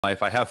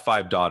life. I have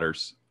 5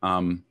 daughters.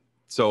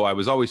 So I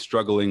was always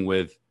struggling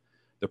with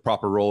the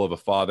proper role of a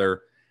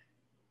father.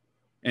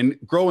 And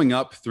growing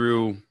up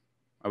through,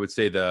 I would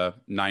say, the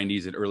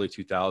 90s and early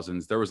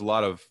 2000s, there was a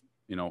lot of,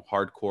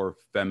 hardcore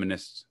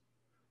feminist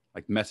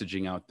like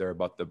messaging out there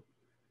about the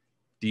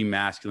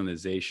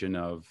demasculinization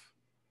of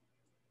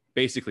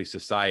basically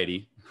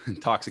society.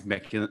 Toxic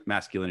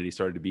masculinity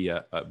started to be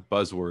a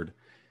buzzword.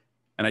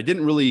 And I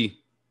didn't really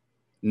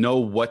know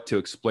what to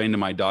explain to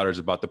my daughters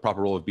about the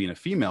proper role of being a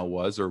female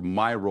was, or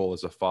my role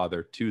as a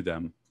father to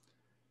them.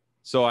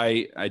 So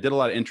I did a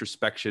lot of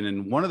introspection.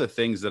 And one of the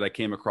things that I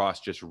came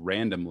across just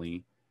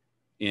randomly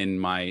in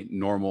my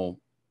normal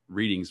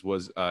readings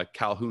was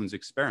Calhoun's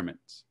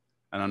experiments.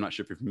 And I'm not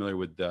sure if you're familiar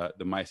with the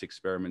mice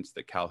experiments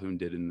that Calhoun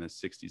did in the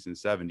 60s and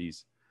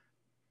 70s.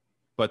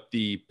 But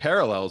the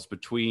parallels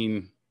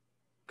between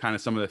kind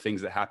of some of the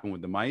things that happen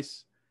with the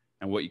mice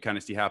and what you kind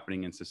of see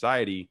happening in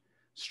society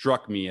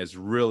struck me as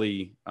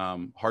really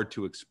hard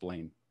to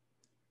explain.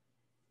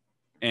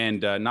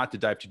 And not to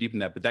dive too deep in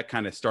that, but that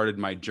kind of started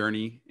my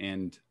journey.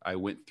 And I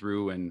went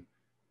through and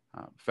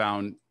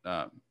found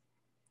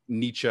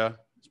Nietzsche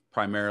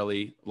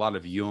primarily, a lot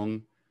of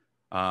Jung.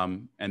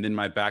 And then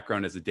my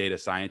background as a data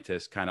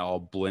scientist kind of all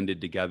blended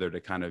together to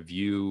kind of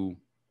view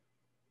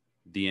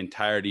the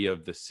entirety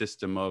of the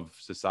system of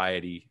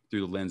society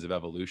through the lens of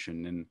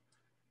evolution. And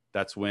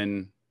that's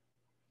when,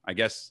 I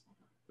guess,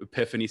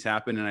 epiphanies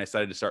happened, and I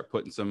decided to start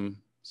putting some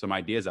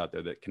ideas out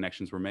there that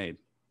connections were made.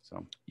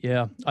 So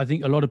yeah, I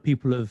think a lot of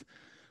people have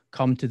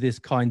come to this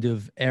kind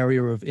of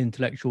area of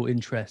intellectual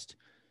interest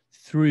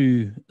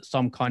through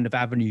some kind of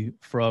avenue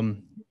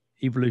from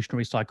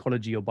evolutionary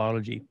psychology or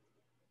biology.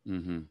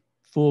 Mm-hmm.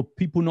 For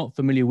people not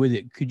familiar with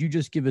it, could you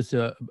just give us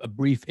a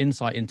brief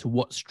insight into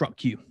what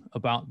struck you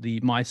about the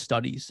mice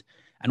studies,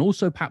 and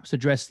also perhaps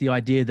address the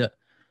idea that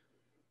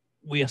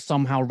we are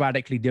somehow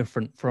radically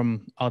different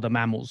from other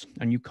mammals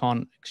and you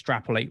can't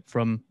extrapolate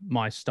from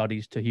mice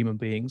studies to human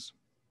beings?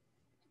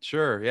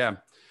 Sure, yeah.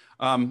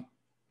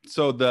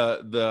 So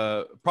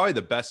the probably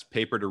the best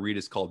paper to read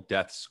is called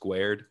Death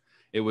Squared.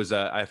 It was,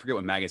 I forget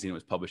what magazine it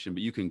was published in,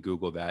 but you can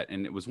Google that.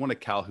 And it was one of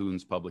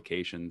Calhoun's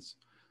publications.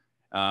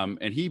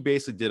 And he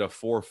basically did a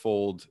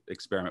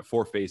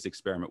four-phase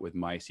experiment with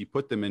mice. He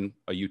put them in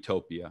a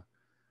utopia.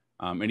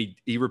 And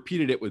he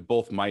repeated it with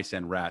both mice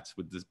and rats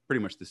with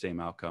pretty much the same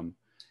outcome.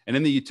 And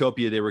in the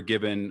utopia, they were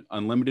given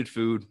unlimited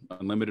food,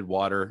 unlimited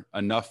water,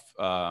 enough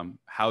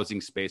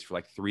housing space for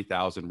like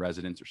 3,000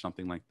 residents or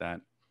something like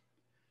that.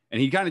 And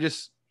he kind of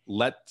just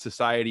let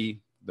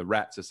society, the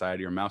rat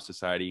society or mouse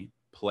society,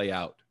 play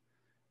out.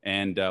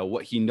 And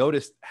what he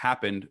noticed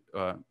happened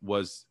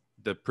was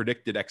the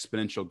predicted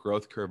exponential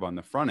growth curve on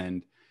the front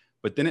end,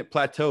 but then it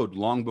plateaued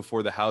long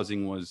before the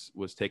housing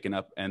was taken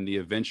up, and the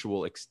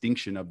eventual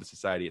extinction of the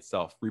society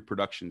itself.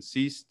 Reproduction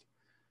ceased,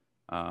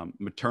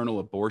 maternal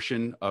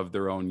abortion of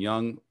their own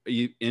young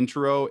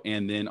intro,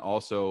 and then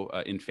also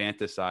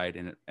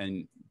infanticide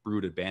and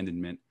brood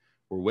abandonment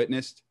were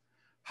witnessed.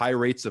 High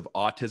rates of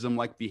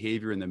autism-like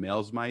behavior in the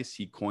males mice.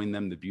 He coined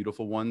them the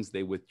beautiful ones.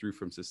 They withdrew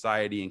from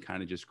society and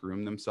kind of just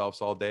groomed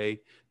themselves all day,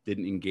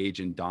 didn't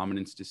engage in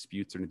dominance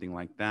disputes or anything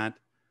like that.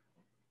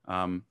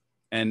 And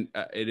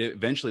it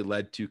eventually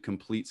led to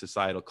complete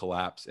societal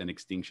collapse and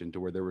extinction, to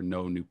where there were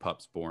no new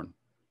pups born.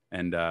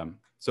 And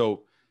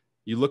so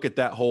you look at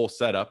that whole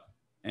setup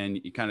and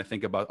you kind of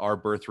think about our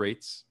birth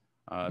rates,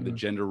 the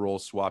gender role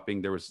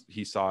swapping.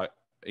 He saw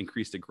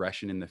increased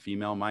aggression in the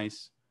female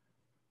mice.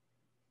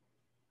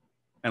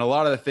 And a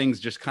lot of the things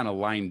just kind of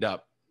lined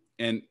up.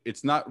 And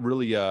it's not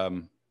really a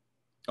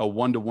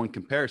one-to-one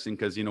comparison,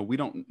 because, we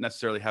don't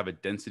necessarily have a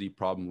density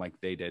problem like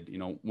they did.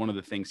 One of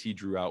the things he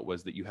drew out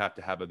was that you have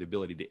to have the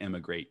ability to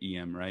immigrate,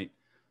 EM, right?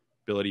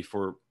 Ability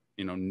for,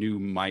 new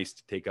mice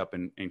to take up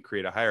and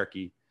create a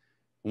hierarchy.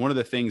 One of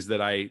the things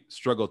that I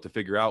struggled to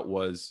figure out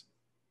was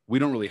we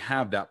don't really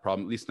have that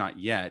problem, at least not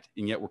yet.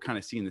 And yet we're kind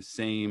of seeing the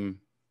same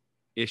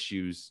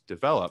issues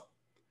develop.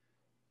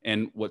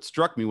 And what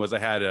struck me was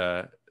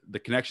the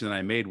connection that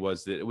I made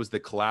was that it was the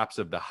collapse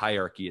of the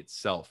hierarchy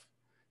itself.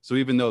 So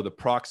even though the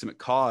proximate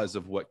cause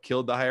of what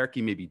killed the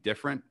hierarchy may be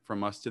different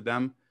from us to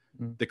them,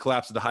 the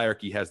collapse of the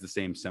hierarchy has the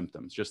same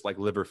symptoms, just like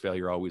liver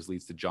failure always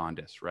leads to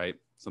jaundice, right?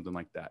 Something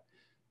like that.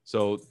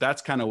 So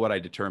that's kind of what I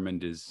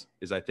determined is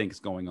I think is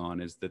going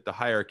on, is that the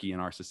hierarchy in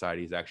our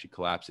society is actually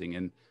collapsing.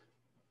 And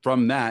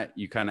from that,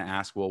 you kind of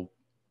ask, well,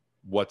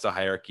 what's a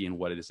hierarchy and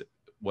what is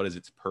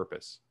its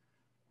purpose?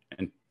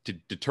 And to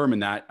determine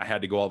that, I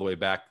had to go all the way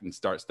back and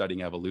start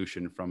studying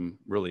evolution from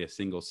really a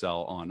single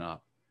cell on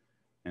up.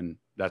 And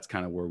that's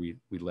kind of where we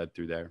led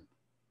through there.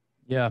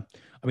 Yeah.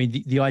 I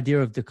mean, the idea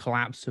of the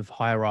collapse of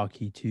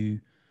hierarchy to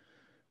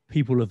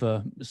people of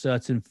a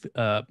certain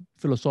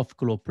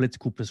philosophical or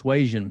political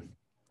persuasion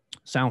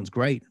sounds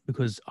great,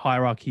 because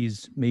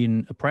hierarchies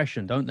mean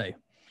oppression, don't they?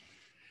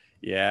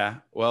 Yeah.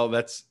 Well,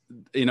 that's,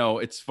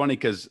 it's funny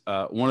because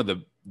one of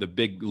the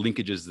big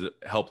linkages that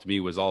helped me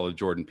was all of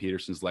Jordan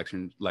Peterson's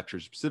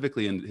lectures,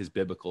 specifically in his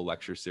biblical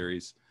lecture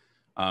series.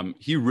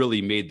 he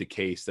really made the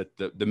case that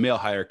the male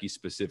hierarchy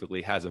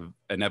specifically has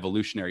an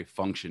evolutionary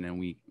function, and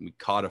we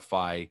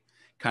codify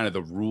kind of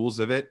the rules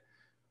of it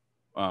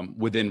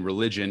within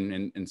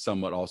religion and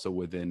somewhat also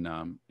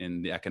within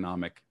in the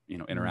economic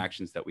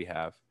interactions that we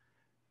have.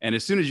 And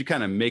as soon as you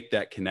kind of make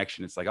that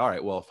connection, it's like, all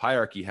right, well, if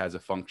hierarchy has a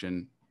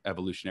function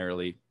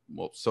evolutionarily,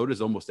 well, so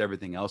does almost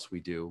everything else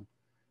we do.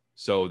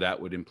 So that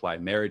would imply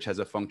marriage has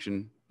a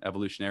function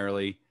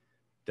evolutionarily,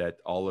 that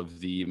all of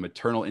the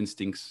maternal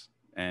instincts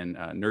and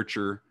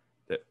nurture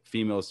that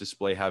females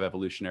display have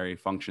evolutionary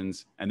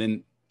functions, and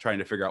then trying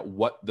to figure out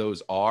what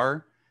those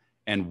are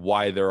and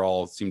why they're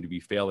all seem to be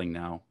failing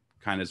now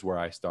kind of is where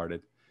I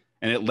started.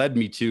 And it led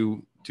me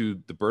to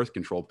the birth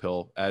control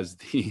pill as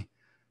the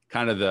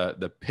kind of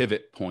the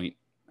pivot point,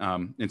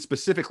 and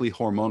specifically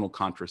hormonal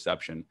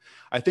contraception.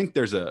 I think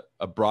there's a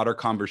broader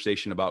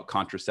conversation about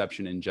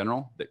contraception in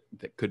general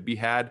that could be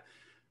had,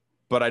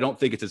 but I don't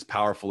think it's as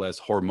powerful as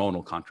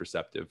hormonal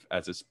contraceptive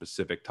as a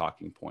specific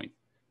talking point.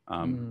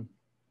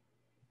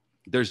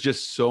 There's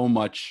just so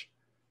much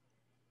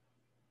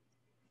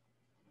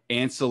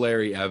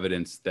ancillary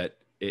evidence that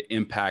it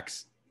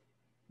impacts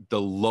the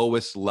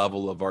lowest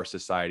level of our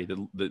society,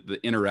 the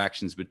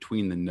interactions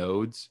between the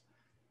nodes.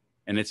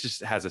 And it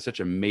just has such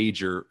a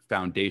major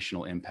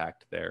foundational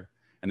impact there.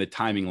 And the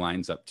timing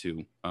lines up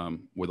too,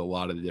 with a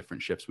lot of the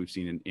different shifts we've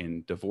seen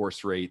in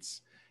divorce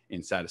rates,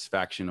 in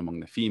satisfaction among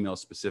the females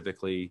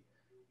specifically.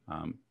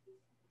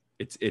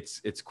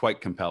 It's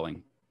quite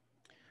compelling.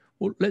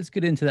 Well, let's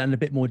get into that in a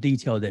bit more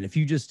detail then. If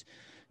you just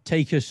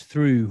take us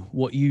through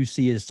what you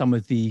see as some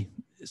of the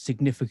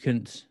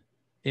significant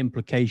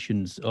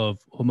implications of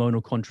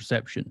hormonal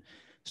contraception,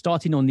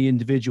 starting on the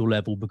individual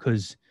level,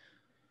 because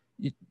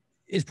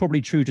it's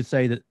probably true to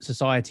say that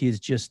society is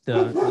just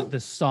the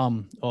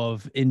sum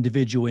of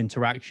individual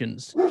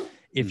interactions.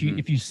 If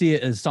you see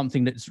it as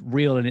something that's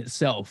real in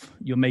itself,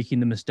 you're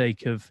making the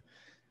mistake of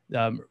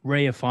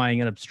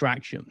reifying an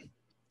abstraction.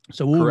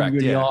 So all we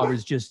really are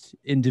is just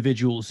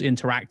individuals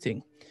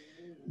interacting.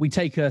 We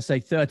take a, say,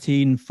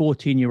 13,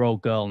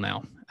 14-year-old girl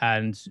now,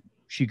 and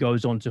she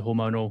goes on to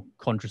hormonal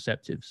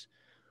contraceptives.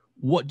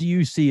 What do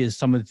you see as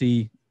some of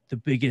the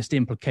biggest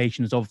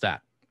implications of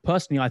that?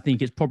 Personally, I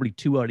think it's probably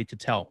too early to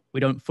tell. We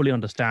don't fully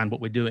understand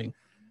what we're doing.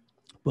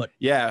 But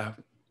yeah,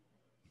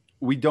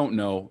 we don't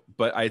know.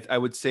 But I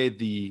would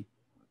say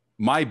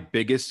my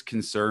biggest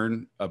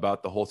concern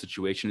about the whole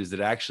situation is that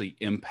it actually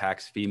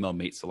impacts female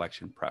mate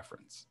selection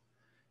preference.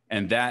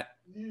 And that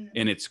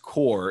in its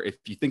core, if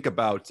you think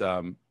about,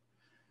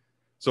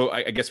 so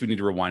I guess we need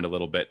to rewind a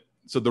little bit.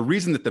 So the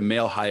reason that the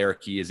male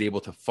hierarchy is able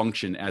to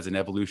function as an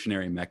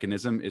evolutionary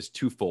mechanism is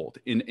twofold.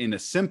 In a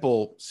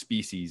simple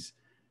species,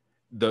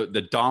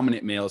 the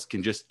dominant males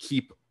can just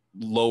keep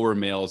lower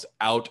males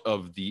out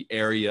of the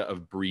area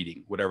of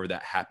breeding, whatever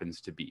that happens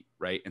to be,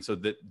 right? And so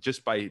that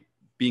just by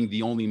being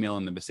the only male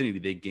in the vicinity,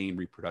 they gain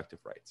reproductive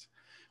rights.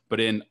 But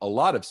in a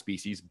lot of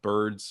species,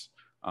 birds,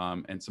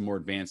 and some more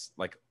advanced,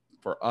 like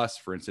for us,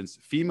 for instance,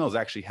 females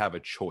actually have a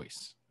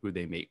choice who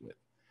they mate with.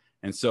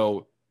 And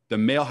so the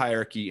male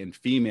hierarchy and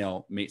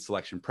female mate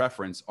selection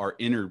preference are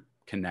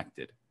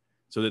interconnected,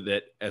 so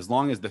that as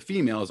long as the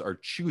females are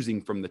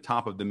choosing from the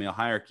top of the male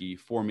hierarchy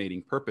for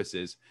mating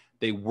purposes,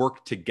 they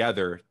work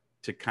together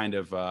to kind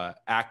of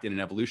act in an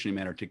evolutionary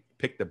manner to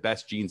pick the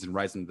best genes and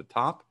rise them to the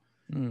top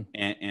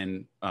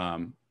and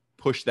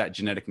push that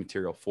genetic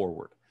material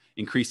forward,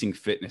 increasing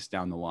fitness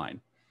down the line.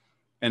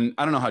 And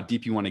I don't know how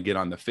deep you want to get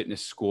on the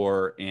fitness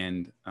score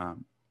and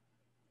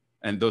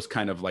those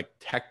kind of like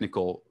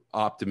technical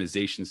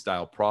optimization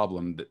style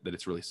problem that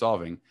it's really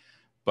solving.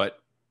 But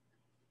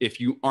if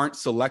you aren't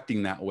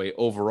selecting that way,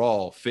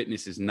 overall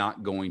fitness is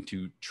not going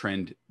to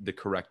trend the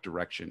correct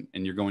direction,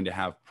 and you're going to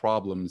have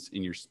problems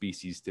in your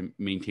species to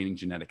maintaining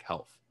genetic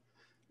health.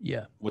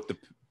 Yeah. With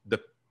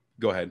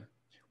go ahead.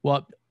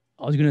 Well,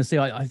 I was going to say,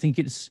 I think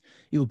it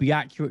would be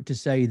accurate to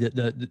say that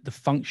the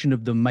function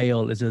of the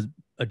male is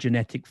a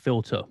genetic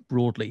filter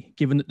broadly,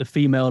 given that the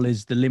female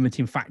is the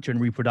limiting factor in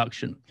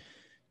reproduction.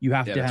 You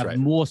have to have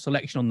more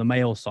selection on the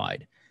male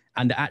side,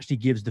 and it actually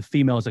gives the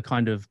females a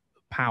kind of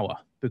power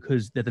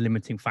because they're the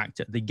limiting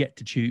factor. They get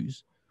to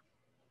choose.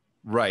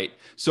 Right.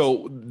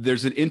 So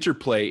there's an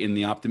interplay in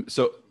the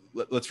So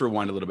let's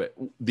rewind a little bit.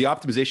 The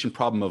optimization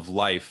problem of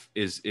life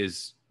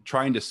is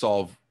trying to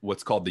solve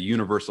what's called the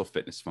universal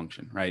fitness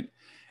function, right?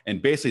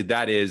 And basically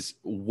that is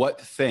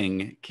what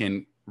thing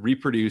can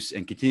reproduce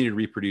and continue to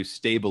reproduce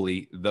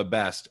stably the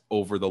best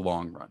over the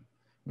long run,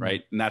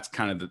 right? And that's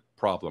kind of the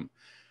problem.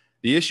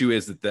 The issue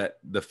is that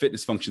the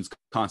fitness function is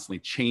constantly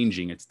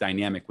changing. It's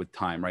dynamic with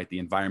time, right? The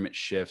environment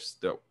shifts.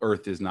 The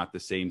Earth is not the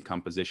same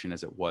composition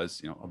as it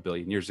was, a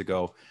billion years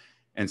ago.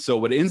 And so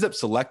what it ends up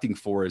selecting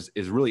for is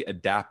really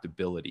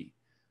adaptability.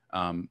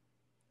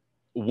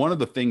 One of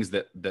the things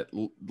that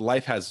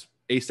life has,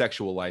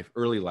 asexual life,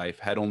 early life,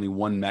 had only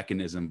one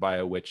mechanism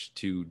by which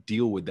to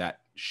deal with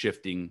that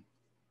shifting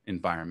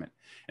environment.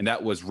 And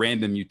that was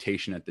random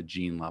mutation at the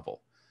gene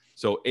level.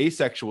 So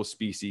asexual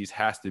species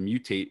has to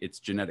mutate its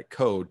genetic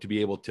code to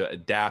be able to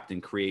adapt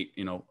and create,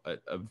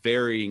 a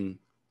varying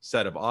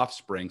set of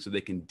offspring so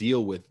they can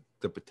deal with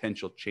the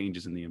potential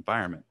changes in the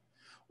environment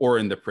or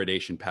in the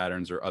predation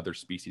patterns or other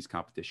species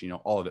competition. You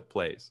know, all of it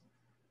plays.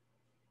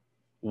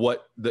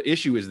 What the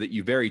issue is that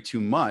you vary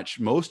too much.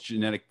 Most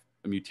genetic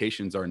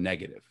mutations are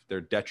negative.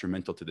 They're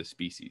detrimental to the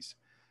species.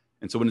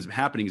 And so what is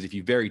happening is if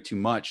you vary too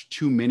much,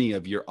 too many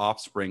of your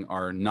offspring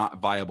are not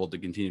viable to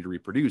continue to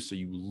reproduce. So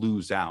you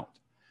lose out.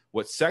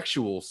 What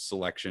sexual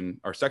selection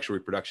or sexual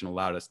reproduction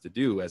allowed us to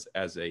do as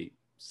a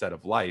set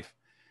of life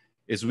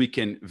is we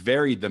can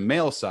vary the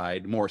male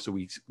side more. So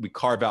we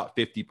carve out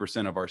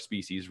 50% of our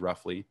species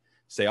roughly,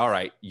 say, all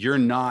right,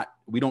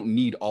 we don't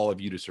need all of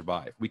you to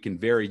survive. We can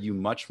vary you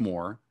much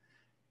more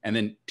and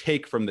then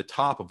take from the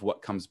top of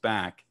what comes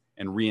back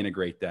and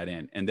reintegrate that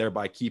in, and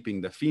thereby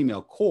keeping the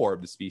female core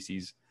of the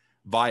species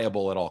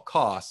viable at all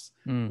costs,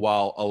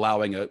 while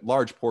allowing a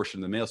large portion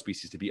of the male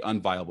species to be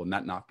unviable and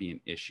that not be an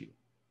issue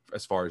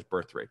as far as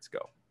birth rates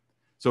go.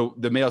 So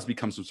the males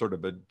become some sort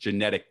of a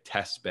genetic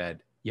test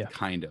bed,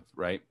 kind of,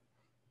 right?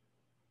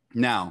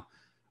 Now,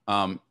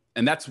 and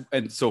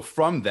so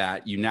from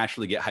that, you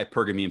naturally get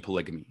hypergamy and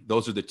polygamy.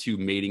 Those are the two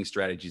mating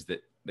strategies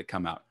that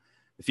come out.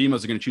 The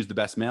females are going to choose the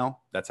best male,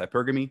 that's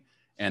hypergamy,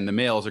 and the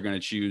males are going to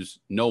choose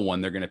no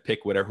one. They're going to pick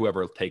whoever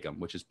will take them,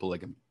 which is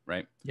polygamy,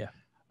 right? Yeah.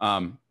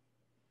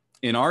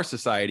 In our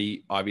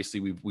society,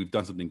 obviously, we've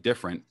done something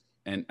different,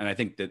 and I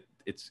think that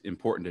it's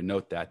important to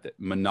note that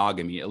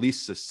monogamy, at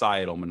least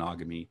societal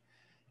monogamy,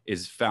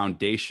 is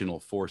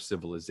foundational for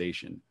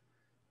civilization.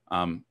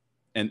 And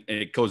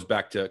it goes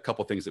back to a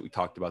couple of things that we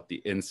talked about,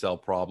 the incel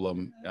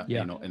problem,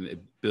 you know, and the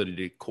ability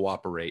to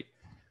cooperate.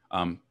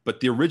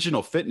 But the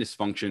original fitness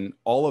function,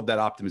 all of that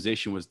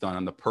optimization was done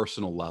on the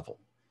personal level.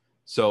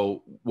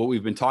 So what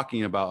we've been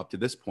talking about up to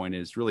this point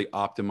is really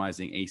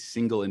optimizing a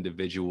single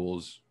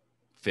individual's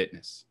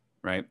fitness,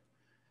 right?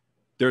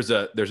 There's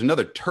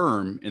another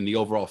term in the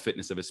overall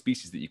fitness of a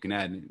species that you can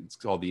add, and it's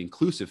called the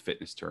inclusive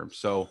fitness term.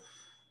 So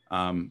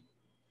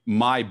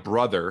my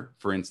brother,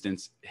 for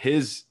instance,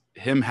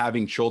 him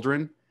having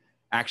children,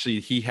 actually,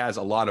 he has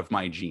a lot of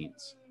my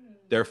genes.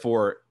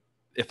 Therefore,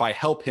 if I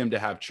help him to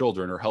have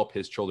children or help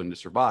his children to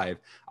survive,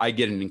 I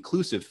get an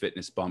inclusive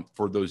fitness bump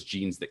for those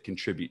genes that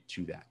contribute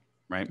to that,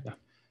 right? Yeah.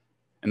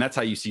 And that's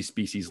how you see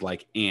species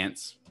like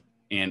ants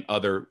and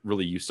other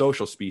really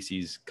eusocial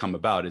species come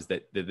about, is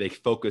that they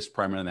focus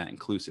primarily on that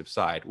inclusive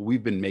side.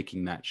 We've been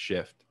making that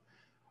shift.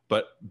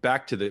 But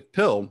back to the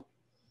pill,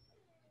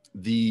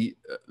 the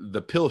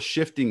pill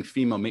shifting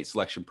female mate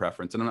selection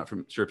preference, and I'm not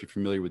sure if you're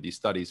familiar with these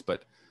studies,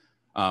 but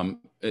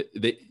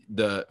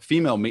the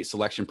female mate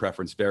selection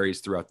preference varies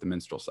throughout the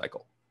menstrual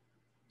cycle.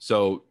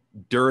 So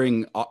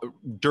during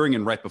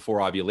and right before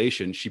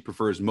ovulation, she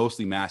prefers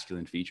mostly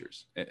masculine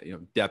features, you know,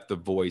 depth of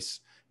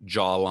voice,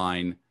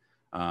 jawline,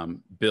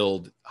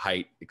 build,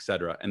 height,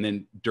 etc. And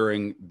then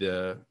during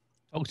the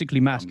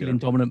toxically masculine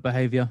dominant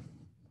behavior.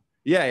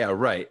 Yeah,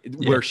 right.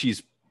 Yeah. Where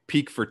she's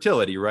peak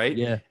fertility, right?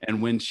 Yeah.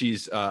 And when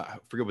she's I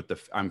forget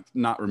I'm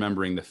not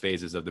remembering the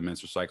phases of the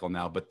menstrual cycle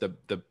now, but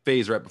the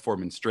phase right before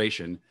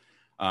menstruation,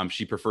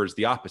 she prefers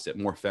the opposite,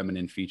 more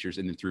feminine features,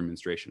 and then through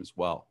menstruation as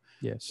well.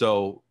 Yeah.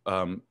 So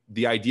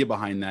the idea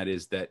behind that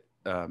is that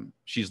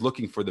she's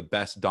looking for the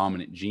best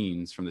dominant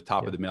genes from the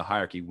top of the male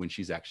hierarchy when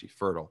she's actually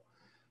fertile,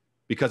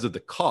 because of the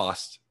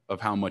cost of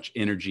how much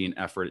energy and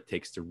effort it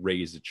takes to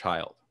raise a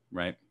child,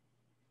 right?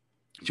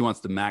 She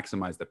wants to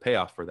maximize the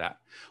payoff for that.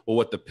 Well,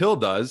 what the pill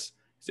does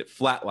is it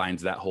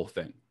flatlines that whole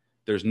thing.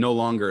 There's no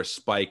longer a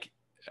spike,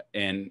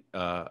 and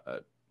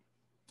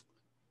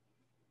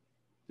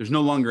there's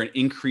no longer an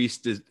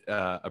increased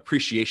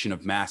appreciation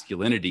of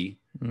masculinity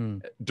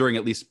during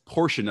at least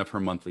portion of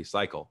her monthly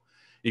cycle.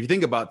 If you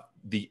think about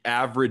the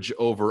average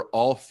over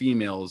all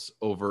females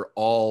over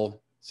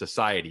all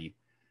society,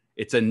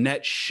 it's a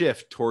net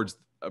shift towards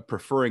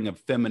preferring a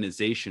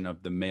feminization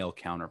of the male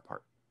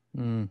counterpart,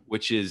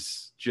 which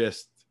is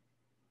just,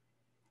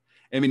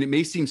 I mean, it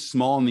may seem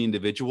small on the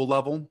individual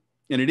level,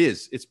 and it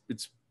is.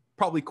 It's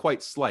probably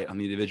quite slight on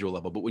the individual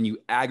level, but when you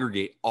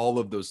aggregate all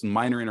of those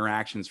minor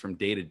interactions from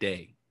day to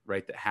day,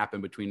 right, that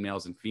happen between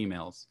males and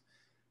females,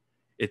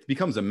 it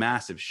becomes a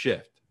massive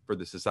shift for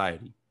the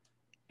society.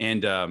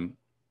 And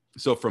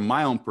so from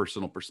my own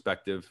personal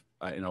perspective,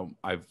 you know,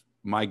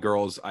 my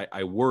girls,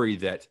 I worry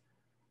that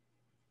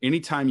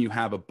anytime you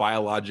have a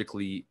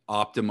biologically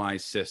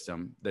optimized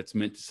system that's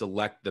meant to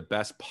select the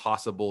best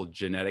possible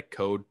genetic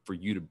code for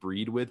you to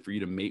breed with, for you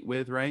to mate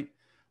with, right?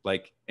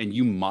 Like, and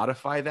you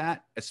modify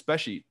that,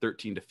 especially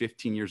 13 to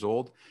 15 years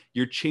old,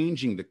 you're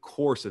changing the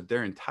course of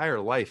their entire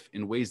life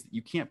in ways that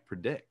you can't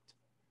predict.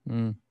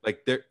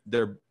 Like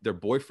their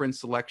boyfriend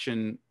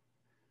selection,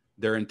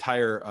 their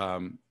entire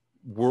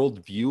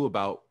worldview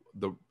about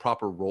the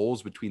proper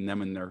roles between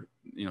them and their,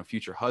 you know,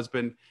 future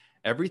husband,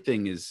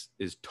 everything is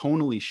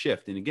tonally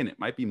shift. And again, it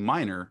might be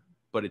minor,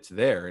 but it's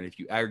there. And if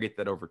you aggregate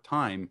that over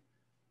time,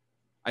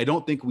 I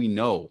don't think we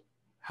know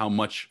how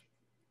much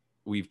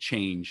we've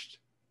changed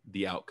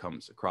the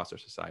outcomes across our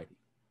society.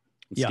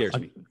 It scares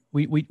me.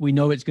 We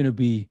know it's going to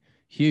be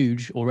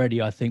huge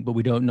already, I think, but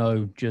we don't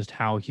know just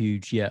how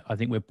huge yet. I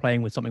think we're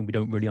playing with something we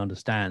don't really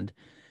understand.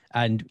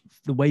 And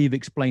the way you've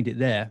explained it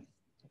there,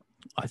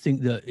 I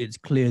think that it's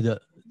clear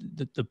that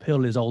the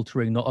pill is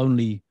altering not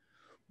only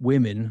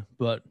women,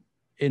 but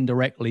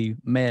indirectly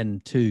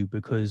men too,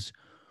 because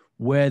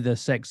where the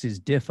sexes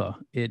differ,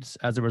 it's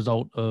as a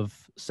result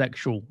of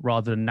sexual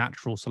rather than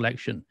natural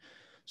selection.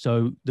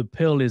 So the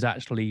pill is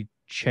actually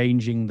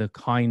changing the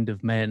kind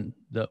of men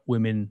that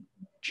women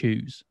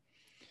choose.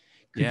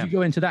 Could you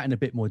go into that in a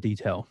bit more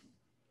detail?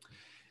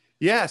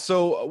 Yeah.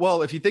 So,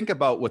 well, if you think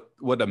about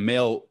what a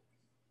male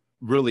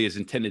really is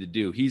intended to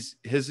do, his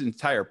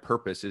entire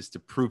purpose is to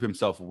prove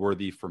himself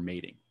worthy for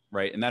mating,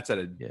 right? And that's at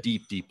a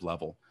deep, deep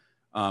level.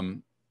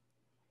 And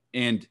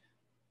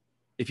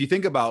if you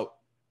think about,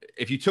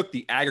 if you took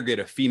the aggregate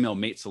of female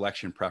mate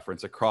selection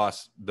preference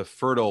across the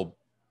fertile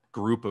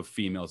group of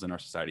females in our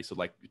society, so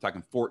like you're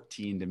talking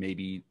 14 to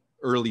maybe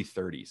early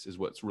 30s is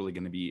what's really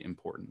going to be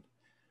important.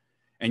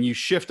 And you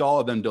shift all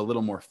of them to a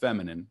little more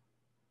feminine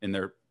in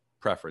their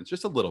preference,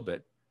 just a little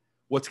bit.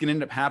 What's going to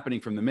end up happening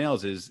from the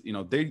males is, you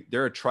know,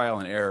 they're a trial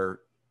and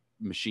error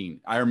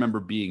machine. I remember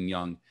being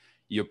young.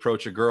 You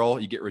approach a girl,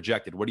 you get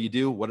rejected. What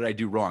do? What did I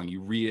do wrong? You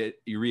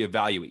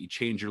reevaluate, you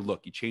change your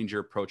look, you change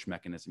your approach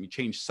mechanism, you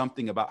change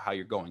something about how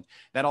you're going.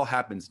 That all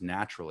happens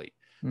naturally.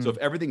 So if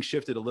everything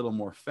shifted a little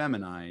more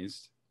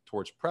feminized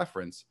towards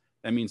preference,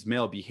 that means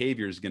male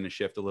behavior is going to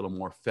shift a little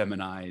more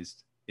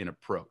feminized in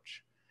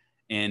approach.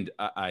 And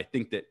I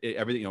think that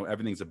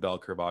everything's a bell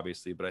curve,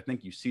 obviously, but I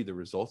think you see the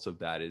results of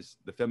that is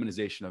the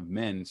feminization of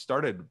men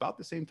started about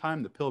the same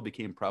time the pill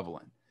became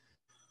prevalent.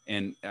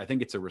 And I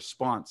think it's a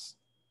response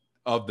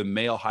of the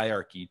male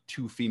hierarchy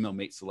to female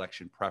mate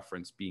selection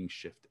preference being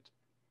shifted,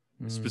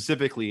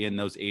 specifically in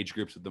those age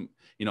groups of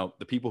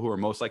the people who are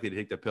most likely to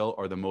take the pill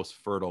are the most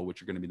fertile,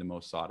 which are going to be the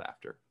most sought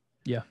after.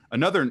 Yeah.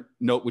 Another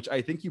note, which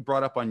I think you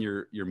brought up on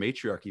your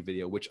matriarchy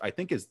video, which I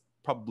think is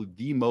probably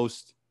the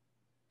most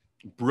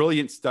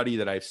brilliant study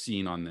that I've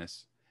seen on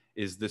this,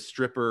 is the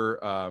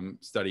stripper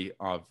study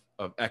of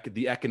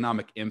the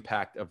economic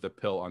impact of the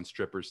pill on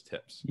strippers'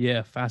 tips.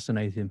 Yeah,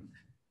 fascinating.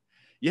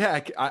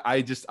 Yeah,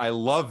 I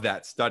love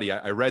that study.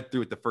 I read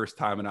through it the first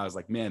time and I was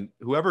like, man,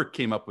 whoever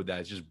came up with that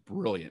is just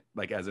brilliant,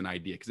 like as an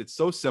idea, because it's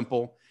so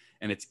simple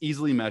and it's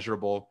easily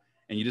measurable.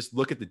 And you just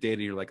look at the data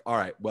and you're like, all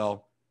right,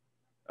 well,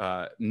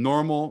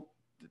 normal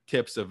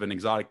tips of an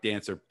exotic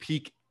dancer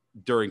peak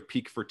during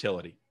peak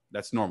fertility.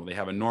 That's normal. They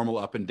have a normal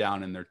up and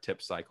down in their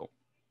tip cycle.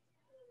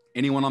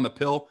 Anyone on the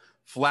pill,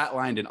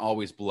 flatlined and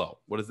always below.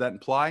 What does that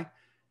imply?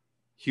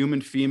 Human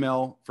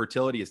female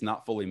fertility is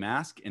not fully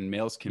masked and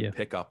males can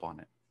pick up on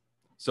it.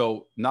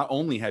 So not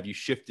only have you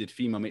shifted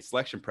female mate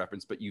selection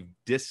preference, but you've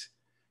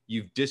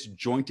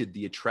disjointed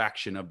the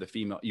attraction of the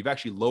female. You've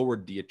actually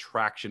lowered the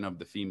attraction of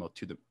the female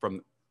from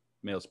the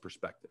male's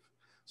perspective.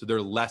 So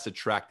they're less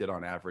attracted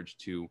on average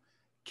to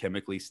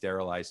chemically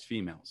sterilized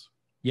females.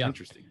 Yeah.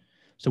 Interesting.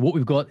 So what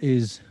we've got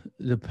is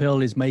the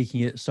pill is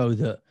making it so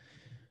that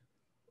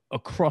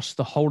across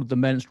the whole of the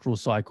menstrual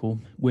cycle,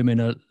 women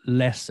are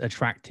less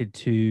attracted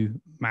to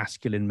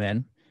masculine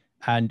men,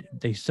 and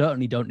they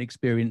certainly don't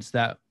experience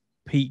that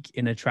peak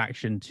in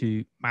attraction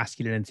to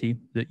masculinity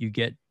that you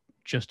get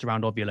just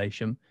around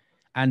ovulation.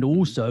 And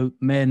also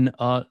men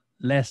are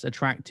less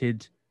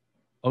attracted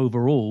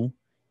overall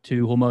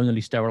to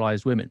hormonally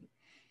sterilized women.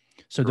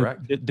 So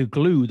the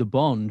glue, the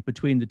bond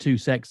between the two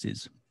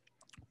sexes,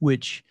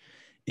 which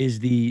is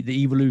the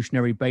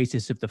evolutionary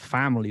basis of the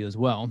family as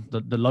well,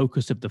 the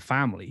locus of the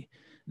family,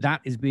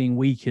 that is being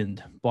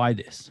weakened by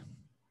this.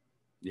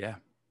 Yeah.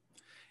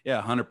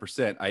 Yeah,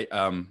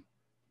 100%.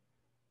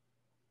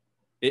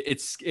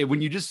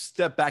 When you just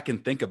step back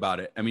and think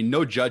about it, I mean,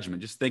 no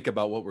judgment, just think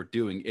about what we're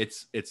doing.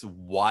 It's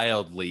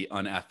wildly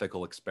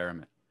unethical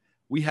experiment.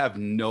 We have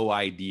no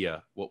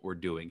idea what we're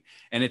doing.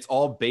 And it's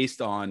all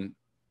based on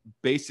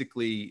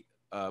basically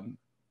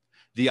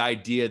the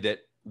idea that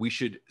we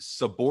should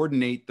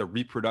subordinate the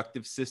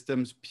reproductive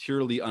systems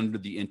purely under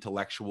the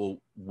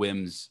intellectual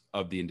whims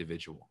of the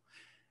individual.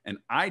 And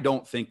I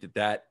don't think that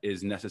that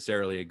is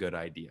necessarily a good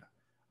idea,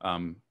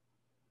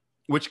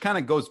 which kind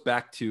of goes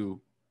back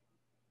to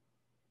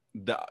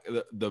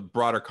the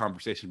broader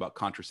conversation about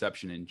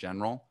contraception in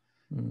general.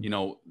 You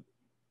know,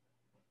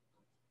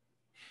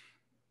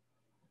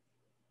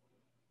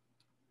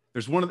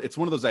 it's one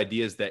of those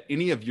ideas that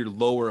any of your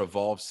lower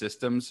evolved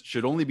systems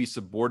should only be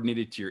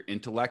subordinated to your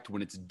intellect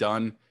when it's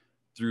done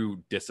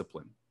through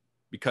discipline,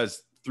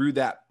 because through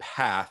that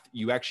path,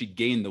 you actually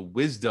gain the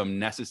wisdom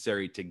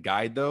necessary to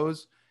guide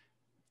those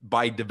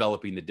by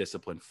developing the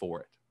discipline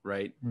for it.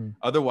 Right.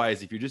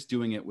 Otherwise, if you're just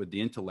doing it with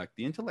the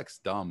intellect's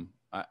dumb.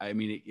 I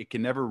mean, it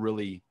can never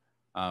really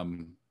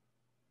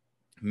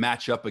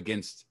match up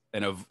against a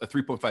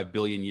 3.5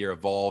 billion year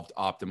evolved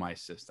optimized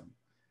system.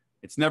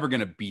 It's never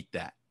going to beat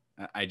that.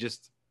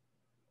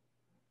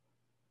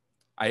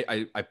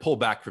 I pull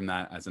back from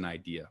that as an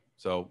idea.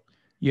 So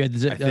yeah,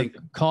 I think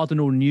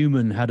Cardinal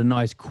Newman had a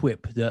nice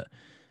quip that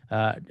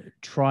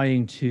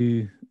trying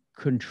to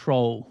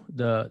control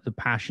the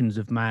passions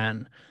of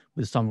man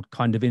with some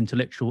kind of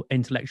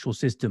intellectual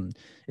system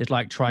is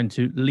like trying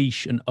to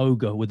leash an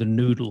ogre with a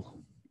noodle.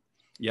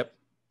 Yep.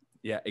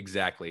 Yeah,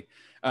 exactly.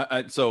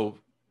 So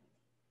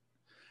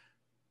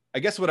I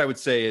guess what I would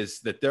say is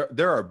that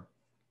there are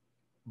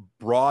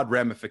broad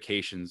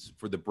ramifications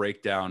for the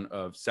breakdown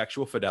of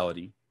sexual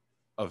fidelity,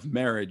 of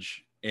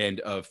marriage, and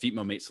of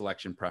female mate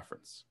selection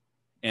preference,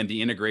 and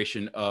the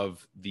integration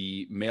of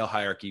the male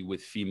hierarchy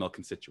with female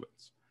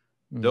constituents.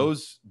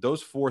 Those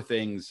four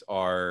things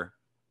are,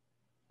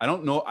 I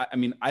don't know. I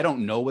mean, I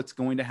don't know what's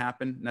going to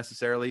happen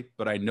necessarily,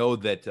 but I know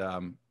that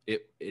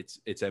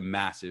it's a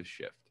massive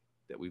shift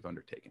that we've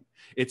undertaken.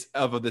 It's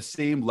of the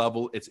same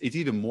level. It's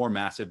even more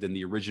massive than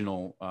the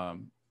original,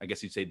 I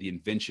guess you'd say, the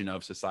invention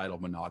of societal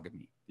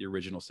monogamy, the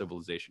original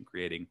civilization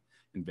creating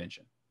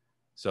invention.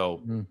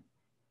 So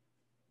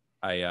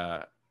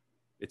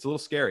it's a little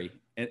scary.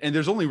 And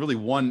there's only really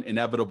one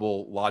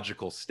inevitable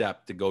logical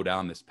step to go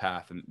down this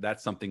path. And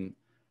that's something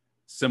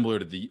similar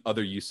to the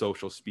other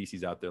eusocial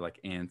species out there, like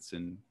ants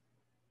and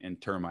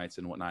termites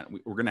and whatnot.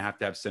 We're going to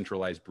have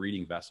centralized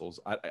breeding vessels.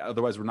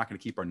 Otherwise, we're not going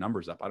to keep our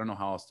numbers up. I don't know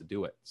how else to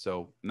do it.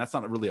 So, and that's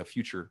not really a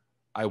future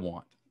I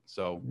want.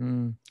 So,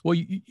 well,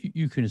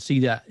 you can see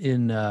that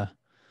in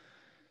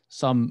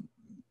some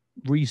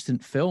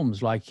recent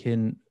films, like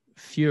in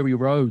Fury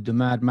Road, the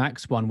Mad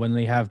Max one, when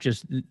they have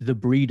just the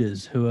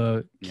breeders who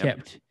are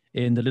kept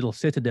in the little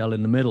citadel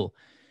in the middle.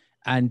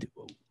 And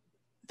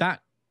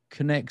that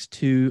connects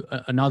to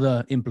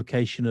another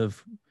implication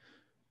of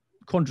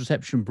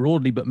contraception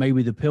broadly, but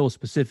maybe the pill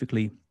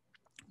specifically,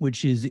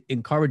 which is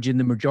encouraging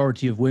the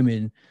majority of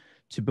women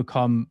to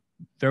become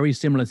very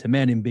similar to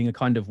men in being a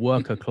kind of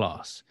worker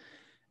class.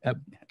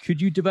 Could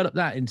you develop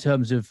that in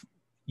terms of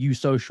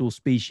eusocial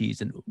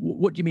species? And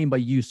what do you mean by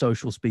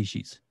eusocial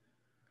species?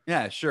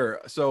 Yeah,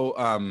 sure.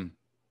 So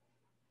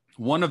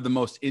one of the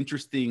most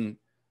interesting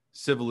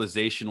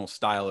civilizational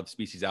style of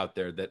species out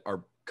there that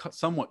are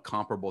somewhat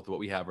comparable to what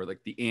we have are like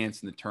the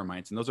ants and the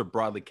termites, and those are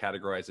broadly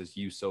categorized as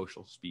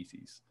eusocial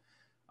species.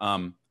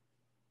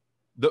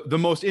 The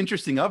most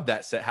interesting of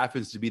that set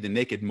happens to be the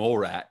naked mole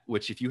rat,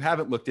 which, if you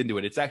haven't looked into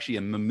it, it's actually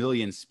a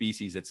mammalian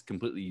species that's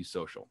completely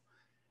eusocial.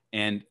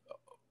 And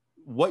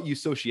what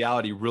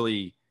eusociality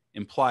really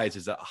implies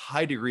is a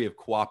high degree of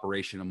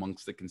cooperation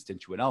amongst the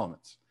constituent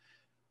elements.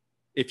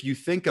 If you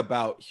think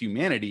about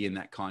humanity in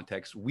that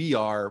context, we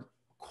are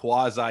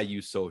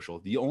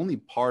quasi-eusocial. The only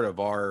part of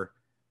our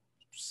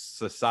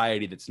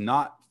society that's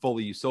not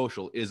fully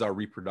eusocial is our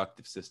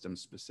reproductive system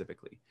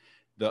specifically.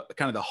 The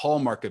kind of the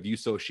hallmark of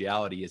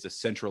eusociality is a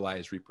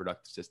centralized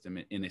reproductive system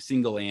in a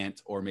single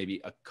ant or maybe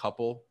a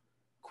couple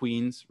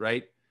queens,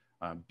 right?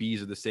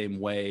 Bees are the same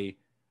way.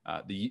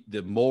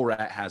 The mole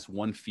rat has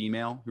one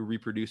female who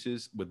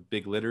reproduces with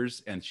big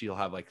litters, and she'll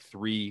have like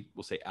 3,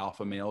 we'll say,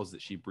 alpha males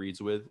that she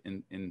breeds with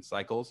in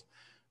cycles.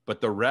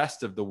 But the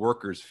rest of the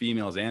workers,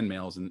 females and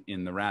males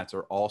in the rats,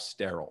 are all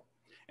sterile.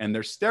 And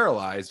they're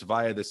sterilized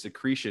via the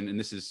secretion, and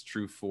this is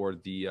true for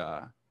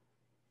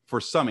for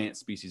some ant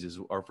species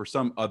or for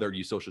some other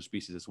eusocial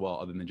species as well,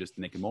 other than just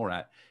the naked mole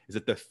rat, is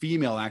that the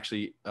female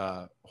actually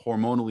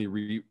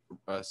hormonally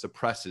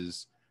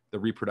suppresses the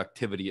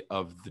reproductivity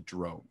of the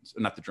drones,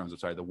 not the drones, I'm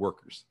sorry, the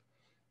workers.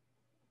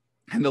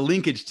 And the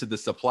linkage to the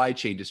supply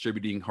chain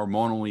distributing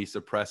hormonally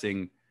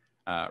suppressing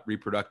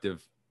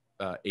reproductive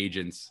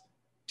agents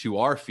to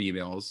our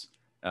females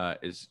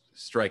is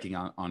striking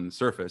on the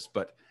surface.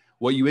 But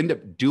what you end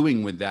up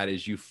doing with that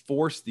is you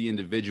force the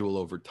individual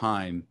over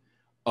time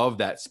of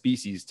that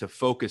species to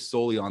focus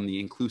solely on the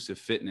inclusive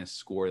fitness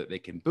score that they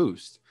can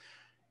boost.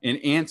 In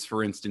ants,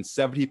 for instance,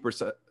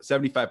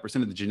 75%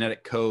 of the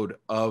genetic code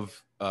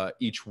of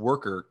each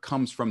worker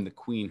comes from the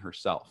queen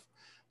herself.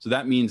 So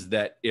that means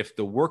that if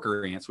the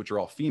worker ants, which are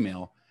all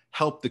female,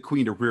 help the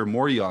queen to rear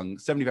more young,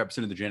 75%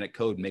 of the genetic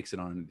code makes it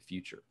on into the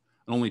future.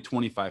 And only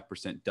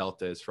 25%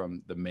 delta is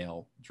from the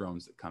male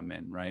drones that come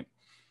in, right?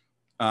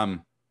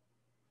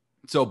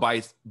 So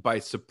by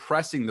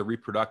suppressing the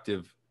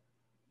reproductive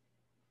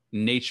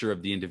nature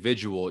of the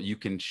individual, you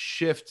can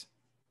shift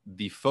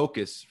the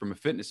focus from a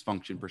fitness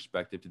function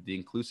perspective to the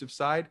inclusive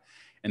side.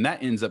 And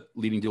that ends up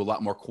leading to a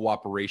lot more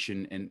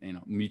cooperation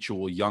and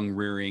mutual young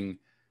rearing,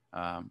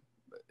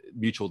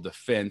 mutual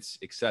defense,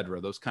 et cetera,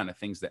 those kind of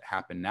things that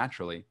happen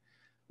naturally.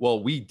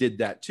 Well, we did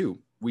that too.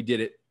 We did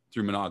it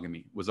through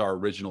monogamy, was our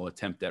original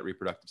attempt at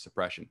reproductive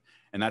suppression.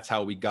 And that's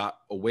how we got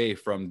away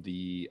from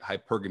the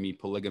hypergamy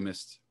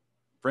polygamist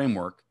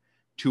framework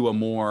to a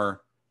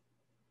more,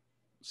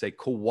 say,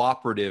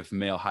 cooperative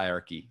male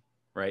hierarchy,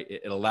 right?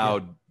 It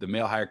allowed the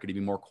male hierarchy to be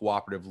more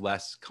cooperative,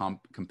 less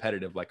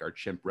competitive, like our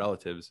chimp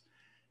relatives.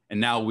 And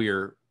now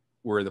we're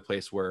at the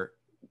place where,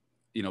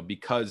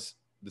 because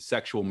the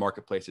sexual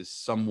marketplace is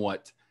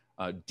somewhat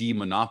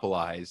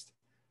demonopolized,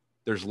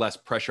 there's less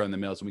pressure on the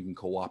males and we can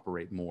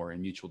cooperate more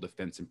in mutual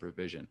defense and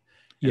provision.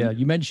 Yeah,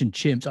 you mentioned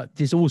chimps.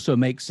 This also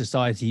makes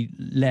society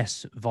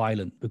less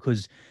violent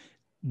because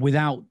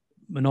without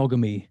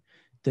monogamy,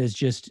 there's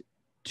just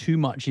too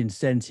much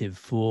incentive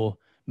for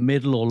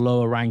middle or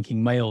lower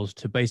ranking males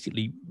to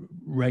basically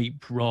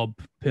rape, rob,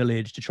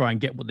 pillage to try and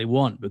get what they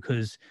want,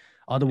 because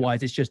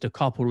otherwise it's just a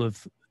couple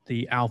of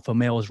the alpha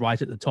males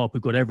right at the top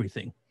who've got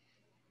everything.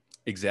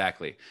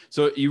 Exactly.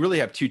 So you really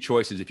have two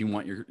choices if you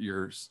want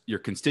your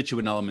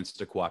constituent elements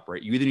to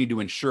cooperate. You either need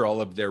to ensure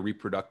all of their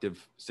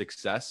reproductive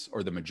success,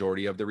 or the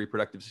majority of their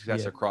reproductive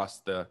success across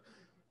the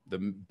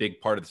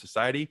big part of the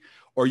society,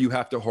 or you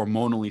have to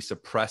hormonally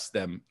suppress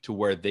them to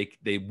where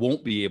they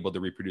won't be able to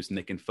reproduce, and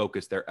they can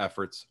focus their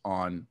efforts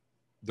on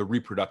the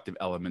reproductive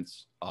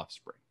elements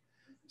offspring.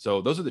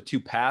 So those are the two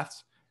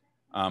paths.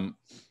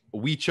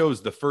 We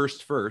chose the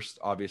first.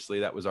 Obviously,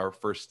 that was our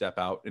first step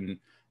out, and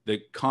the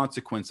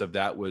consequence of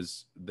that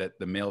was that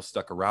the males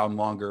stuck around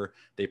longer.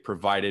 They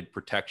provided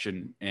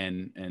protection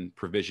and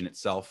provision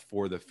itself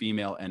for the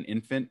female and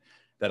infant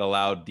that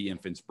allowed the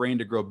infant's brain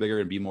to grow bigger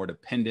and be more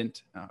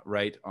dependent,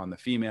 right, on the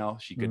female.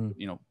 She could,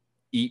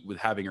 eat with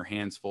having her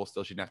hands full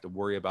still. She didn't have to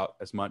worry about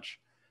as much.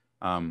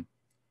 And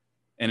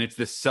it's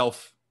this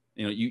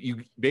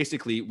you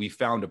basically, we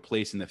found a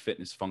place in the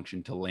fitness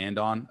function to land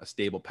on, a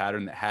stable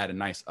pattern that had a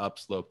nice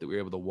upslope that we were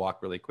able to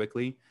walk really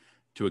quickly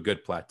to a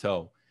good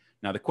plateau.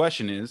 Now, the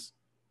question is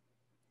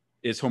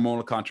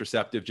hormonal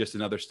contraceptive just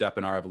another step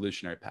in our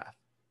evolutionary path?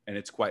 And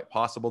it's quite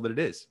possible that it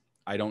is.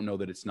 I don't know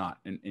that it's not.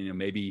 And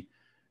maybe,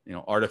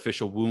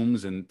 artificial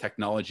wombs and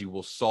technology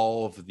will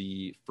solve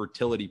the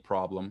fertility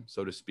problem,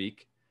 so to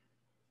speak.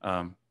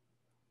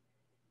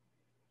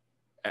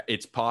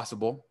 It's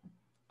possible.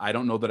 I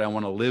don't know that I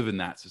want to live in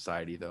that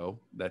society, though.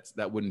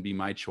 That wouldn't be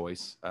my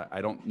choice.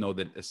 I don't know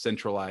that a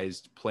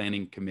centralized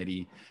planning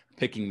committee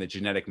picking the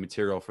genetic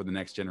material for the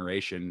next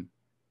generation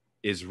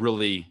is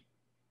really,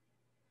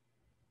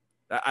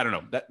 I don't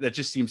know, that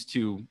just seems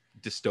too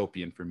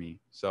dystopian for me.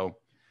 So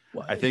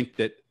I think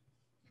that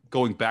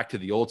going back to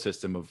the old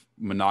system of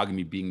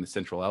monogamy being the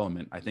central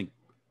element, I think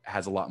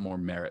has a lot more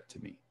merit to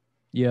me.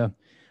 Yeah.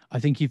 I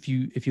think if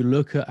you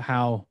look at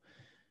how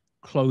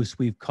close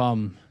we've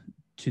come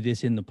to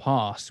this in the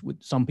past,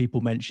 some people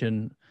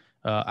mention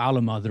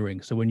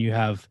allomothering. So when you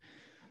have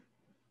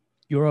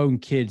your own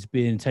kids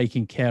being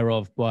taken care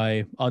of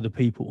by other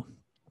people,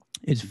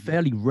 it's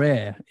fairly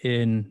rare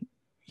in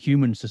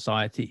human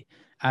society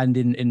and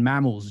in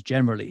mammals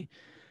generally.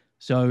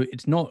 So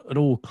it's not at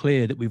all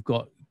clear that we've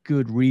got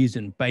good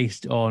reason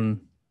based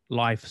on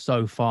life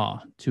so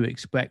far to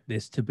expect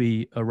this to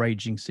be a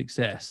raging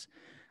success.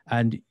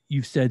 And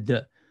you've said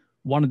that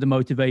one of the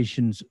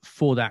motivations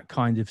for that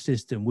kind of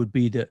system would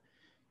be that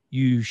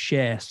you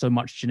share so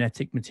much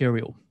genetic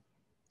material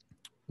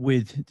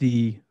with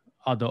the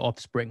other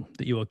offspring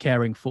that you are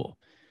caring for.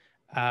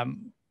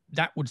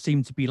 That would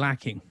seem to be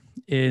lacking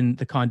in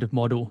the kind of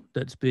model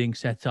that's being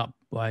set up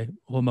by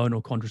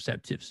hormonal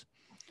contraceptives.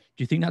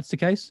 Do you think that's the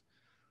case?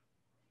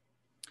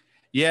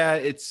 Yeah,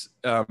 it's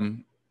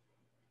one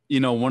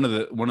of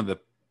the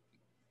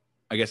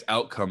I guess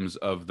outcomes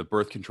of the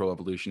birth control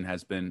evolution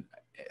has been,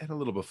 and a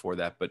little before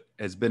that, but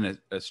has been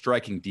a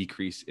striking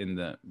decrease in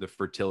the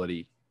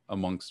fertility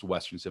amongst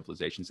Western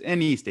civilizations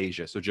and East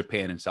Asia, so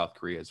Japan and South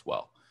Korea as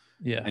well.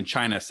 Yeah, and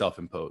China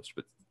self-imposed,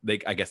 but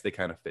I guess they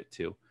kind of fit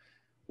too.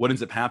 What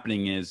ends up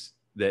happening is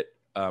that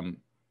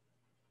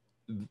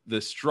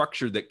the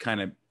structure that kind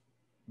of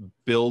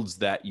builds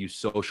that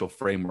eusocial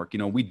framework,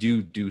 we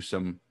do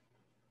some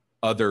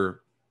other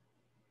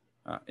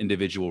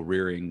individual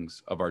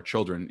rearings of our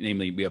children.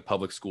 Namely, we have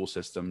public school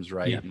systems,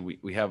 right? Yeah. And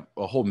we have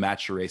a whole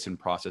maturation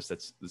process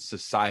that's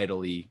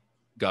societally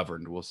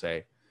governed, we'll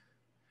say.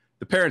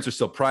 The parents are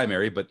still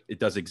primary, but it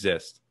does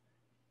exist.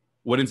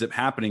 What ends up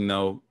happening,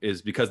 though,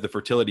 is because the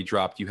fertility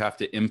dropped, you have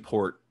to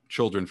import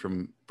children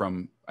from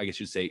I guess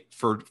you'd say,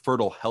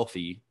 fertile,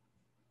 healthy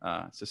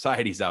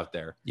societies out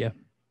there. Yeah.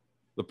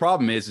 The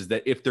problem is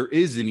that if there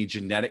is any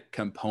genetic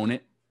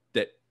component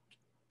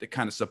that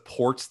kind of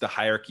supports the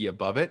hierarchy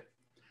above it,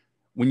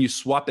 when you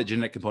swap that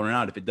genetic component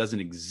out, if it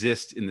doesn't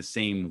exist in the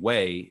same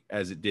way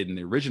as it did in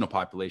the original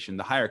population,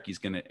 the hierarchy is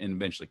going to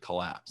eventually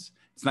collapse.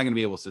 It's not going to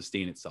be able to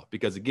sustain itself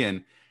because,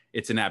 again,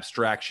 it's an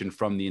abstraction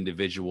from the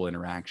individual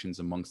interactions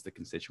amongst the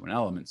constituent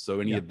elements.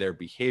 So any of their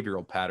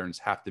behavioral patterns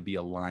have to be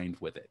aligned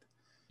with it,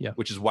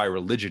 which is why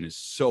religion is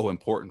so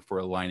important for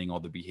aligning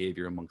all the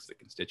behavior amongst the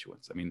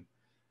constituents. I mean,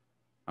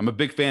 I'm a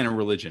big fan of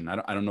religion.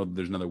 I don't know that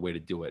there's another way to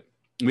do it.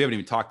 We haven't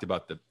even talked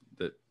about the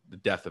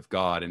death of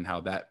God and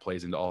how that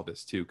plays into all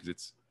this too,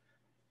 because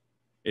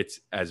it's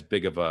as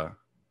big of an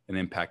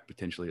impact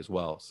potentially as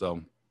well.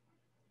 So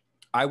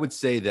I would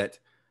say that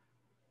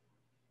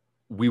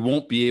we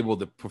won't be able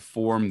to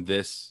perform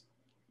this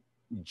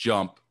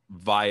jump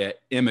via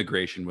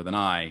immigration with an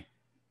I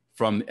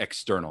from the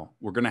external.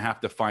 We're going to have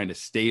to find a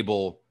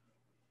stable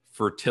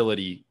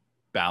fertility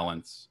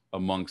balance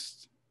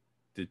amongst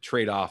the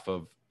trade-off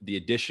of the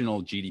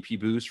additional GDP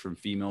boost from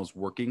females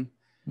working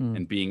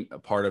and being a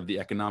part of the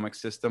economic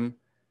system,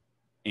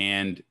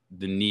 and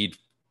the need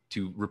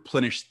to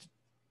replenish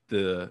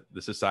the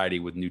society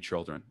with new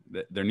children.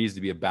 There needs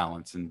to be a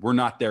balance, and we're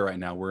not there right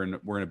now. We're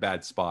in a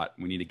bad spot.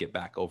 We need to get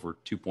back over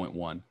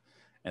 2.1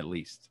 at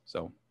least.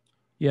 So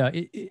yeah,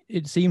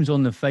 it seems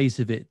on the face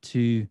of it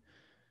to,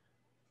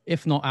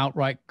 if not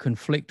outright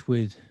conflict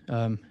with,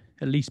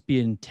 at least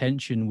be in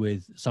tension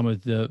with some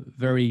of the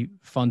very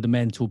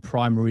fundamental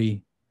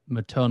primary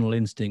maternal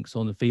instincts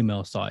on the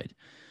female side.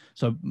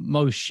 So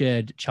most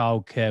shared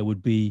childcare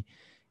would be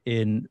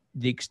in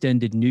the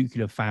extended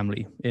nuclear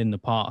family in the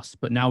past,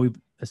 but now we've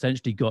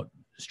essentially got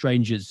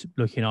strangers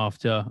looking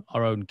after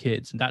our own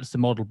kids, and that's the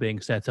model being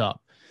set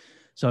up.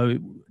 So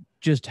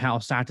just how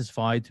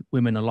satisfied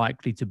women are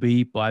likely to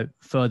be by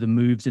further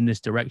moves in this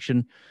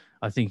direction,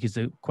 I think, is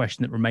a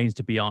question that remains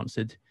to be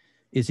answered.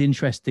 It's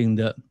interesting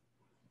that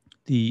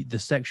the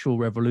sexual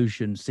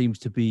revolution seems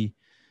to be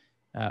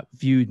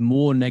viewed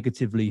more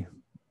negatively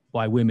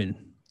by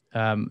women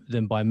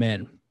than by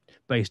men,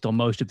 based on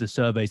most of the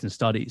surveys and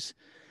studies.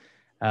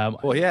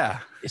 Well, yeah,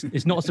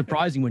 it's not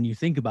surprising when you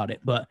think about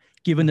it, but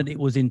given that it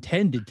was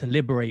intended to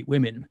liberate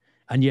women,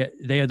 and yet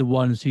they are the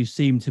ones who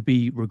seem to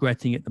be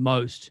regretting it the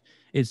most,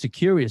 it's a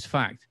curious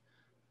fact.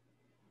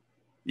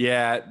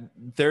 Yeah,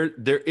 there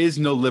is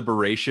no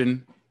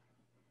liberation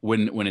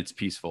when it's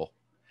peaceful.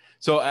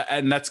 So,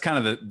 and that's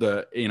kind of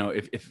the you know,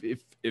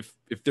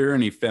 if there are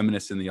any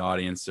feminists in the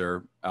audience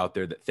or out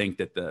there that think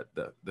that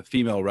the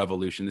female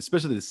revolution,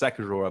 especially the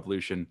sexual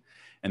revolution,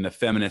 and the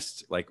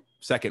feminist like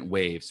second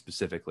wave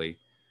specifically,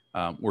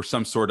 were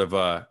some sort of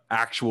a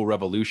actual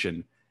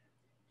revolution,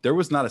 there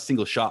was not a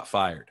single shot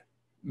fired.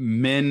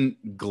 Men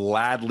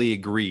gladly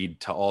agreed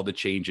to all the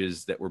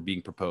changes that were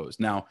being proposed.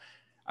 Now,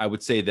 I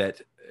would say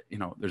that, you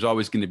know, there's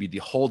always going to be the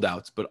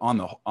holdouts, but on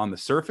the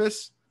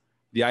surface,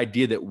 the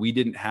idea that we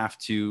didn't have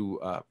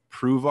to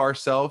prove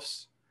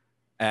ourselves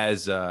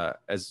as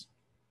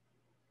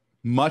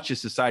much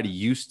as society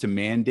used to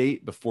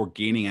mandate before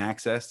gaining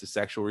access to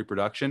sexual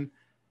reproduction,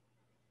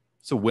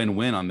 it's a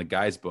win-win on the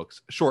guys'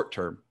 books, short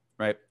term,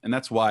 right? And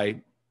that's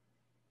why,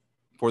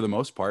 for the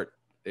most part,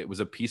 it was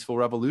a peaceful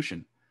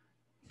revolution.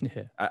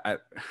 Yeah.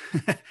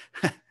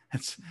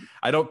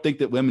 I don't think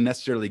that women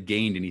necessarily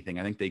gained anything.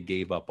 I think they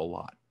gave up a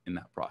lot in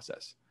that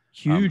process.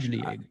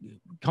 Hugely. It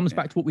comes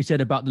back to what we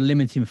said about the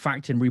limiting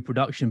factor in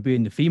reproduction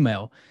being the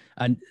female,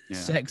 and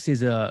sex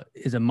is a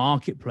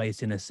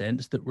marketplace in a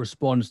sense that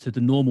responds to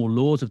the normal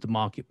laws of the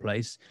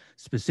marketplace,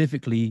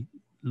 specifically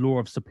law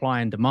of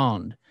supply and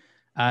demand.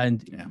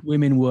 And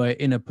women were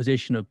in a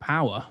position of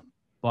power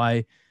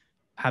by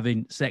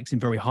having sex in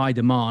very high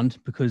demand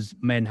because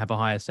men have a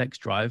higher sex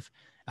drive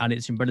and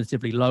it's in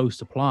relatively low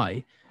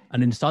supply.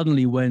 And then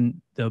suddenly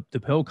when the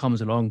pill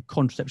comes along,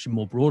 contraception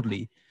more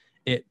broadly,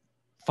 it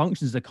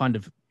functions as a kind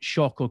of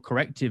shock or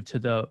corrective to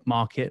the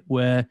market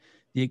where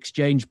the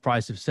exchange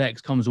price of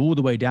sex comes all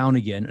the way down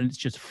again and it's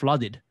just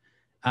flooded.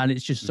 And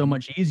it's just so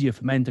much easier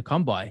for men to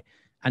come by.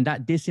 And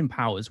that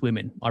disempowers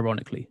women,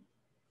 ironically.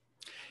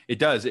 It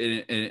does.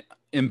 It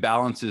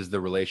imbalances the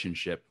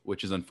relationship,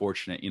 which is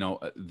unfortunate. You know,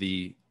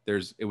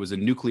 it was a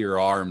nuclear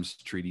arms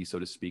treaty, so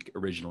to speak,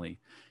 originally,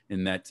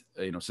 in that,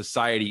 you know,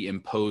 society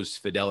imposed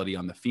fidelity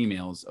on the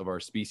females of our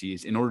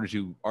species in order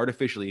to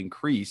artificially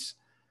increase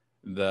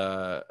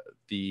the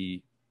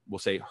we'll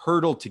say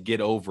hurdle to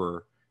get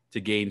over to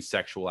gain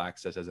sexual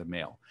access as a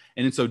male.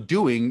 And in so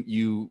doing,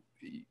 you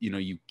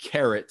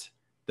carrot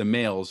the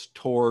males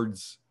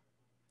towards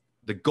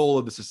the goal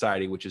of the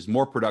society, which is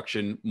more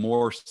production,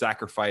 more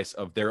sacrifice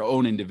of their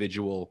own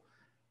individual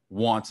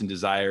wants and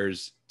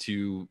desires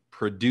to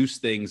produce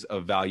things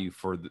of value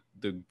for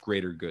the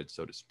greater good,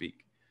 so to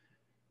speak.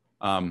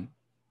 When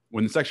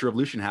the sexual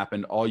revolution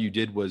happened, all you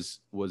did was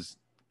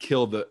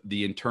kill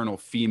the internal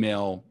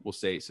female, we'll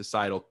say,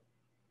 societal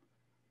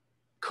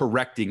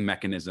correcting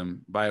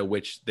mechanism by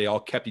which they all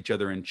kept each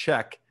other in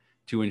check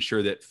to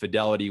ensure that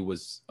fidelity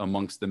was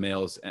amongst the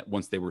males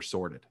once they were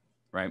sorted,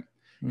 right?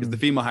 Because the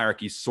female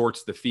hierarchy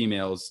sorts the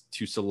females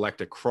to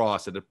select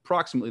across at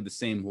approximately the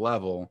same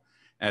level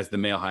as the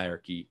male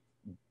hierarchy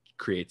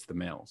creates the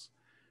males.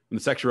 When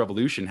the sexual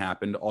revolution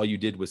happened, all you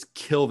did was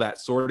kill that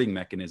sorting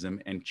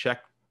mechanism and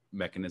check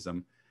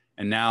mechanism.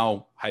 And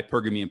now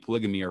hypergamy and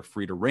polygamy are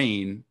free to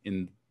reign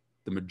in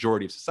the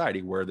majority of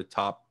society, where the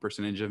top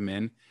percentage of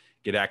men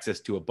get access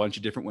to a bunch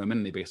of different women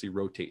and they basically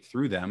rotate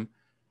through them.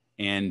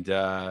 And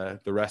the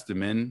rest of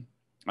men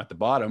at the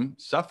bottom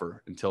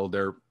suffer until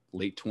their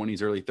late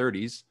 20s, early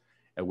 30s,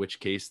 at which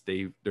case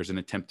there's an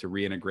attempt to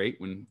reintegrate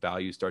when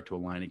values start to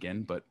align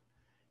again, but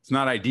it's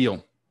not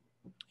ideal.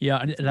 Yeah,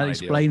 and that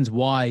explains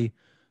why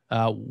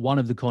one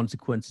of the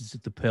consequences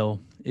of the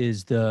pill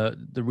is the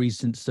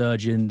recent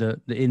surge in the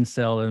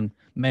incel and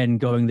men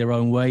going their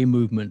own way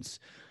movements,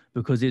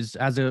 because it's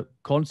as a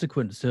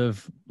consequence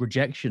of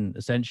rejection,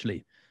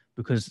 essentially,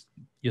 because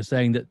you're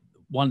saying that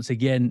once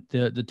again,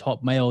 the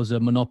top males are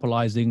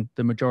monopolizing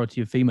the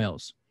majority of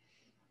females.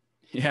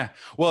 Yeah.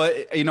 Well,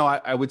 you know,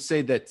 I would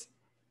say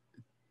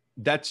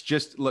that's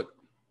just, look,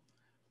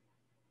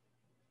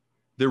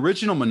 the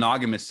original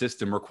monogamous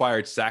system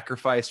required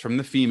sacrifice from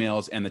the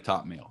females and the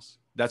top males.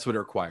 That's what it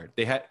required.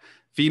 They had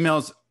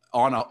females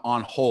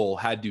on whole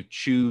had to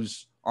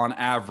choose on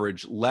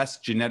average less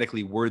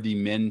genetically worthy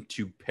men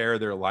to pair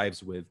their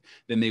lives with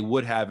than they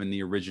would have in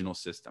the original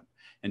system.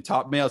 And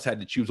top males had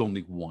to choose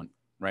only one,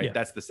 right? Yeah.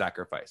 That's the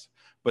sacrifice.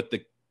 But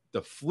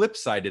the flip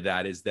side of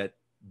that is that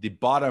the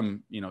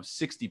bottom,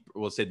 60,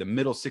 we'll say the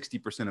middle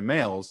 60% of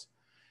males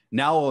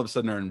now all of a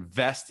sudden are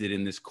invested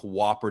in this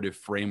cooperative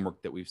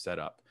framework that we've set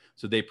up.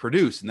 So they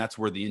produce, and that's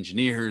where the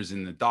engineers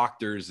and the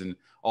doctors and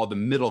all the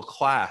middle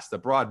class, the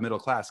broad middle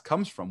class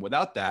comes from.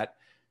 Without that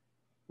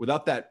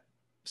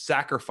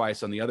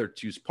sacrifice on the other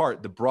two's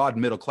part, the broad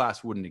middle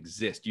class wouldn't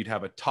exist. You'd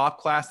have a top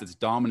class that's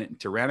dominant and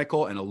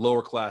tyrannical and a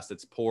lower class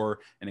that's poor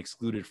and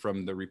excluded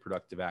from the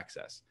reproductive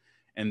access.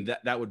 And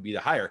that would be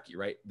the hierarchy,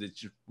 right?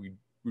 We'd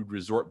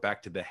resort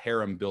back to the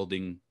harem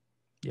building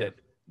that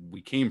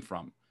we came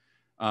from.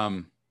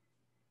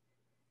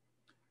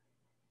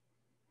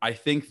 I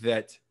think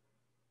that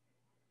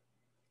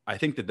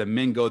the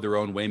men go their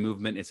own way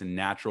movement is a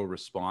natural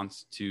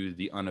response to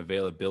the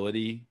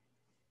unavailability,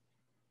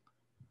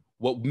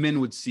 what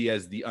men would see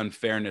as the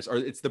unfairness, or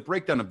it's the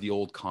breakdown of the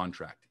old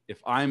contract. If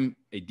I'm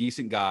a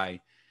decent guy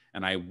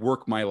and I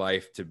work my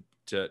life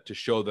to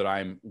show that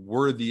I'm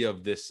worthy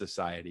of this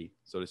society,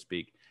 so to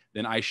speak,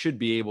 then I should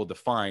be able to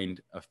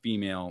find a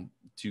female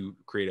to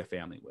create a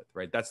family with,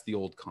 right? That's the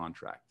old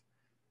contract.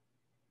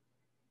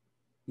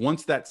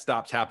 Once that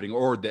stops happening,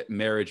 or that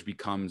marriage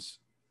becomes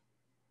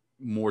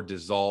more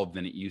dissolved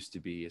than it used to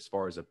be as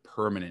far as a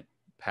permanent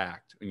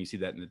pact, and you see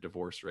that in the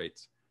divorce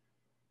rates,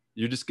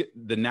 you just get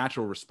the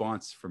natural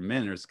response from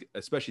men, or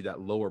especially that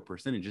lower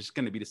percentage, is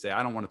going to be to say,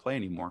 I don't want to play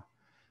anymore.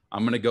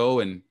 I'm going to go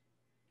and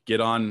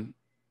get on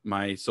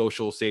my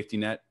social safety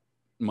net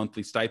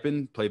monthly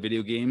stipend, play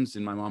video games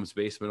in my mom's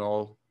basement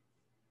all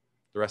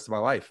the rest of my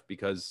life,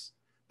 because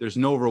there's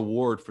no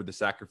reward for the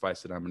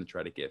sacrifice that I'm going to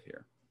try to give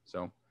here.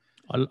 So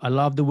I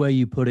love the way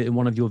you put it in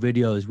one of your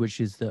videos, which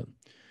is that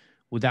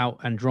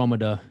without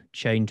Andromeda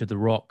chained to the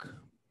rock,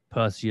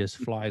 Perseus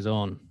flies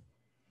on.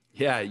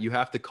 Yeah, you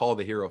have to call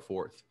the hero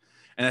forth.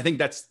 And I think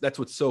that's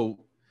what's so,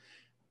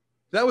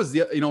 that was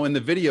the, in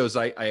the videos,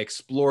 I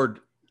explored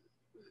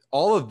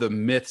all of the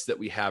myths that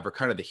we have are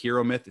kind of the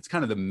hero myth. It's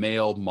kind of the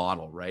male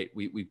model, right?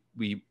 We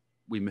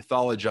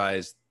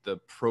mythologize the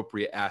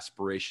appropriate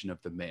aspiration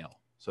of the male,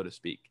 so to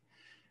speak.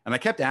 And I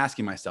kept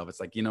asking myself, it's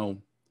like,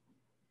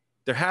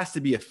 there has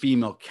to be a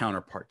female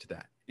counterpart to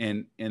that.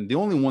 And the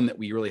only one that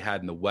we really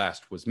had in the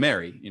West was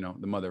Mary,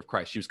 the mother of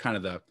Christ. She was kind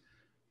of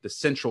the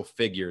central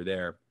figure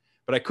there.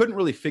 But I couldn't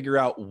really figure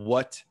out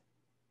what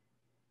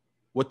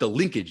the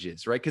linkage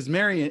is, right? Because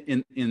Mary,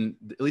 in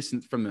at least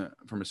from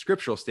a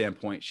scriptural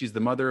standpoint, she's the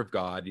mother of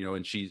God,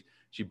 and she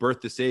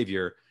birthed the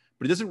Savior,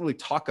 but it doesn't really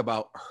talk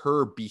about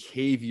her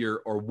behavior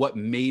or what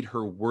made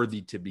her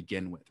worthy to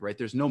begin with, right?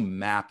 There's no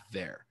map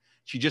there.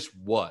 She just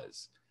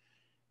was.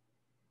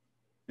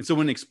 And so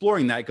when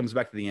exploring that, it comes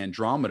back to the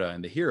Andromeda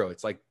and the hero.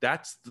 It's like,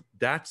 that's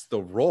the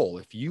role.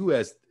 If you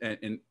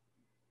and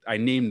I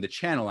named the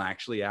channel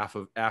actually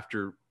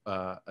after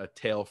a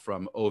tale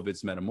from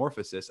Ovid's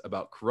Metamorphosis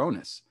about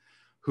Coroneus,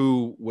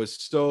 who was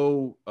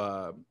so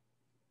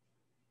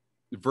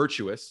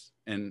virtuous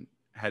and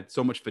had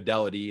so much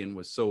fidelity and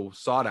was so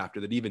sought after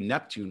that even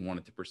Neptune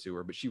wanted to pursue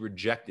her, but she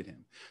rejected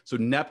him. So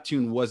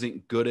Neptune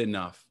wasn't good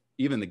enough.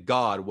 Even the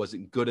god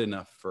wasn't good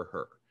enough for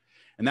her.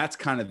 And that's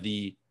kind of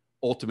the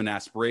ultimate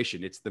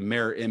aspiration. It's the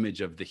mirror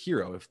image of the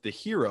hero. If the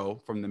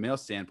hero, from the male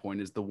standpoint,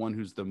 is the one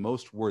who's the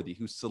most worthy,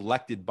 who's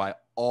selected by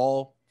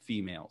all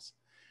females,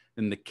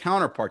 then the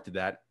counterpart to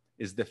that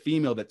is the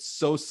female that's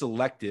so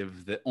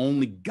selective that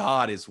only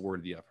God is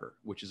worthy of her,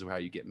 which is how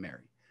you get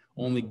Mary.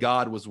 Only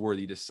God was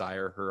worthy to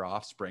sire her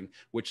offspring,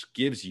 which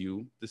gives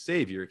you the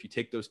Savior. If you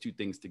take those two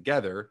things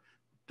together,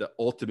 the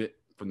ultimate,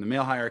 from the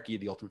male hierarchy,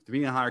 the ultimate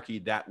female hierarchy,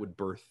 that would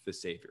birth the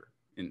Savior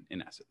in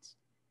essence.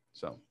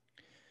 So,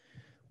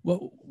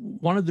 well,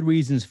 one of the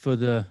reasons for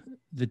the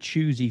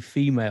choosy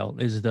female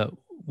is that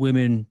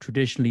women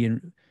traditionally,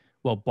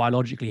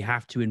 biologically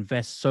have to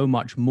invest so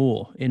much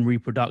more in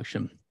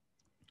reproduction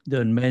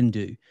than men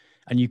do.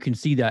 And you can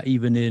see that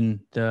even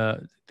in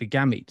the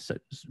gametes. So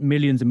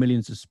millions and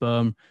millions of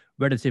sperm,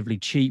 relatively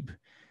cheap,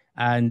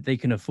 and they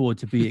can afford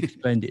to be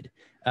expended.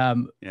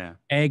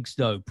 Eggs,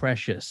 though,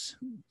 precious,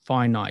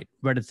 finite,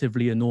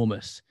 relatively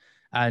enormous,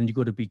 and you've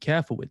got to be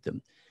careful with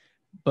them.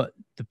 But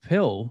the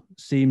pill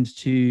seems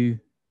to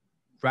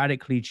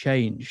radically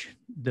change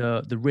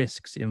the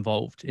risks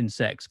involved in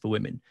sex for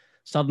women.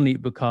 Suddenly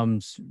it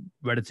becomes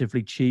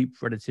relatively cheap,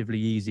 relatively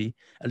easy,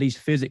 at least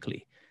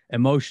physically.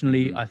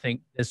 Emotionally, I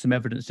think there's some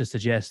evidence to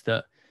suggest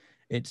that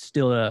it's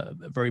still a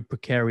very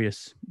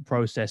precarious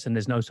process, and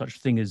there's no such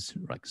thing as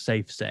like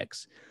safe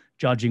sex,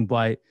 judging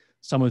by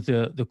some of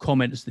the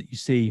comments that you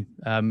see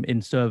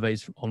in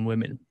surveys on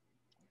women.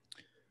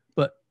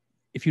 But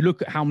if you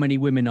look at how many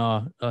women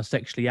are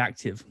sexually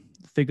active,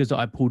 the figures that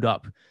I pulled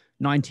up,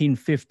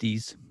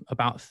 1950s,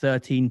 about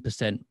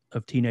 13%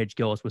 of teenage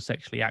girls were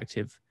sexually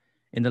active.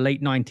 In the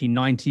late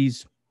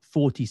 1990s,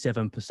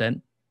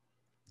 47%.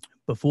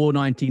 Before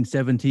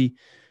 1970,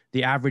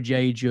 the average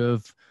age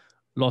of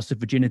loss of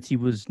virginity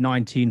was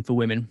 19 for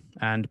women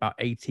and about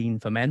 18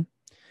 for men.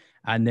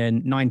 And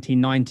then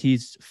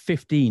 1990s,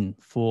 15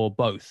 for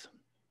both.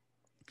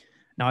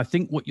 Now, I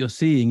think what you're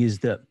seeing is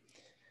that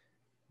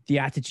the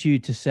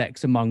attitude to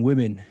sex among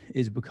women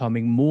is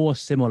becoming more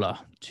similar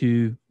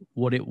to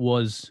what it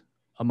was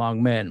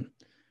among men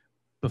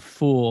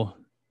before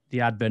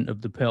the advent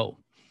of the pill.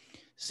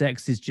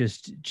 Sex is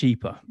just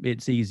cheaper.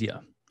 It's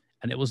easier.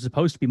 and it was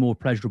supposed to be more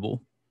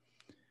pleasurable,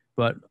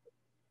 but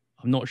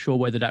I'm not sure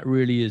whether that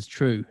really is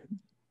true.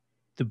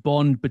 The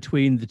bond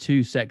between the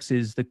two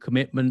sexes, the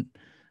commitment,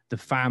 the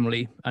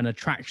family, and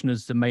attraction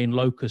as the main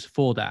locus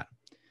for that.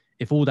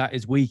 If all that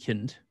is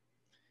weakened,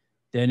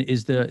 then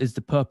is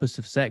the purpose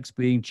of sex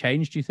being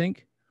changed, do you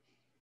think?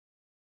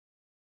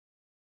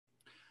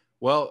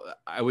 Well,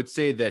 I would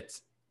say that,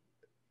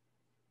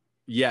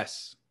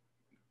 yes,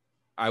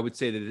 I would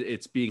say that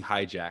it's being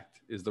hijacked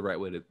is the right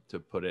way to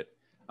put it.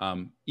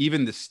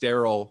 Even the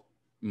sterile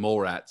mole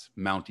rats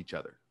mount each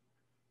other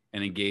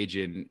and engage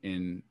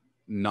in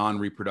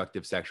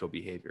non-reproductive sexual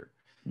behavior.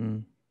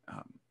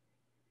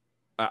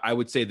 I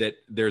would say that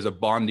there's a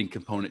bonding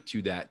component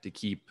to that to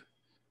keep,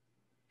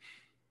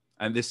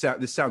 and this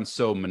sounds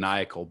so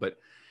maniacal, but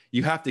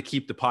you have to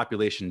keep the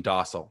population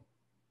docile.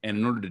 And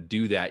in order to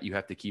do that, you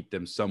have to keep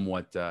them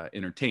somewhat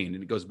entertained.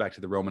 And it goes back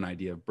to the Roman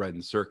idea of bread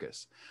and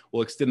circus.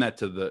 We'll extend that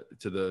to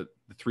the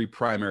three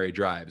primary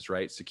drives,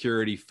 right?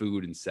 Security,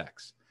 food, and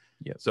sex.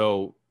 Yep.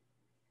 So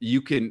you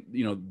can,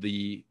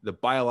 the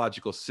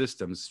biological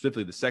system,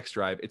 specifically the sex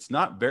drive, it's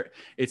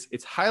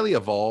highly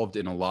evolved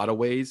in a lot of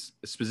ways,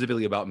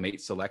 specifically about mate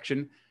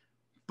selection,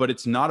 but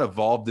it's not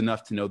evolved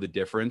enough to know the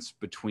difference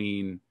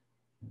between,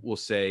 we'll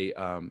say,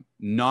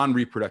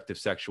 non-reproductive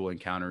sexual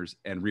encounters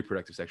and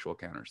reproductive sexual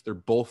encounters. They're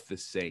both the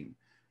same.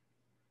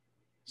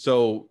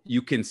 So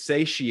you can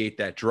satiate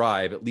that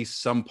drive, at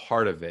least some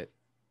part of it,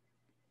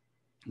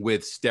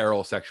 with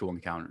sterile sexual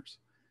encounters.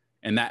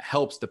 And that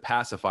helps to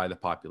pacify the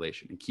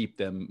population and keep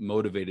them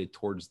motivated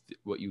towards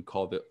what you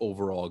call the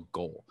overall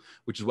goal,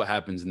 which is what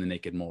happens in the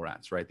naked mole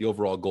rats, right? The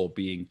overall goal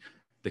being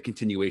the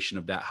continuation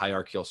of that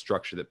hierarchical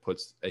structure that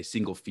puts a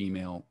single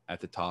female at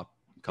the top,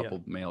 a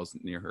couple males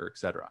near her, et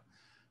cetera.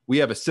 We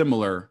have a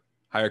similar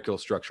hierarchical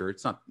structure.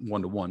 It's not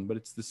one-to-one, but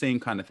it's the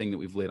same kind of thing that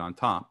we've laid on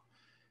top.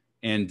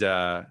 And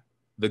the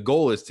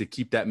goal is to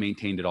keep that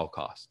maintained at all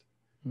costs.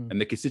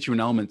 And the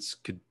constituent elements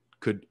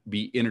could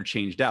be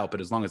interchanged out,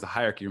 but as long as the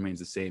hierarchy remains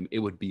the same, it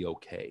would be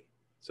okay,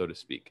 so to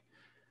speak.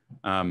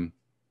 I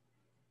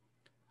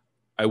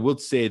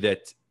would say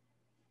that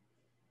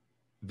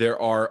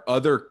there are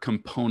other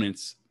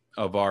components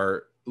of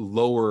our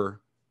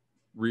lower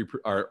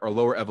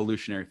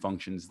evolutionary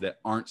functions that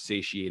aren't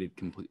satiated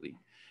completely.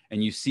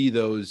 And you see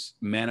those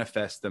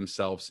manifest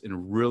themselves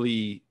in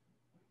really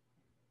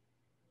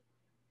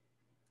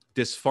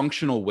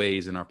dysfunctional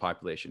ways in our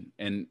population.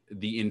 And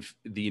the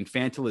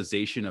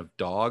infantilization of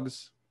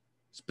dogs,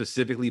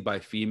 specifically by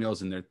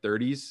females in their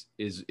 30s,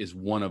 is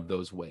one of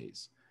those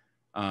ways.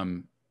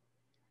 And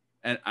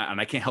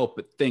I can't help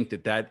but think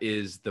that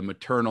is the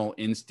maternal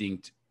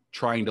instinct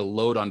trying to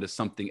load onto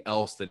something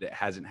else that it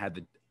hasn't had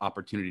the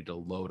opportunity to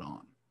load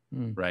on,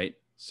 right?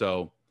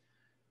 So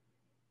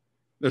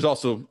there's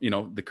also,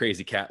 the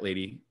crazy cat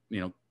lady,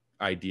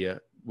 idea,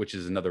 which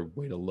is another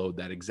way to load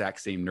that exact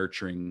same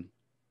nurturing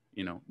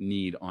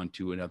need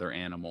onto another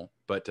animal.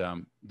 But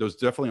those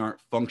definitely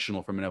aren't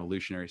functional from an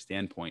evolutionary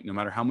standpoint. No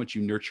matter how much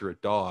you nurture a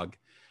dog,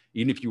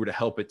 even if you were to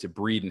help it to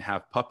breed and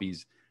have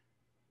puppies,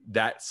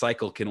 that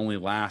cycle can only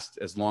last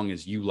as long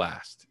as you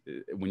last.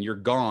 When you're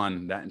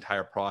gone, that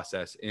entire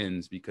process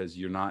ends because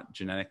you're not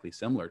genetically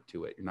similar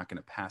to it. You're not going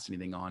to pass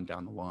anything on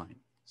down the line.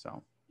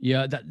 So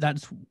yeah,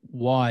 that's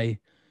why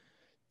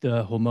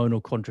the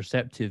hormonal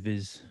contraceptive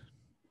is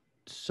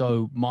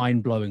so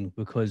mind-blowing,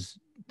 because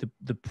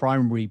the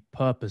primary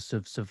purpose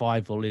of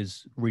survival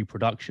is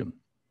reproduction.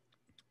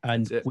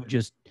 And we're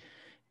just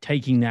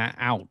taking that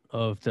out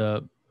of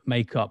the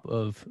makeup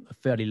of a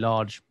fairly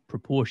large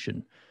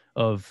proportion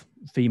of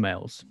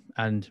females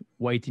and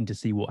waiting to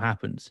see what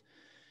happens.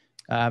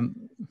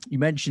 You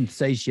mentioned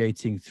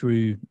satiating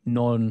through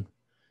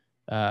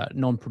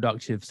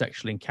non-productive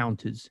sexual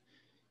encounters.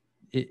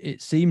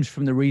 It seems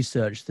from the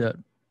research that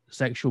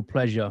sexual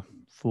pleasure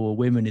for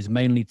women is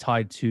mainly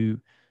tied to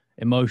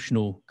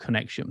emotional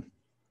connection.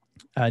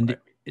 And right.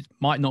 It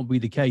might not be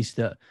the case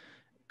that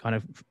kind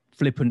of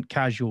flippant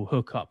casual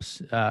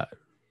hookups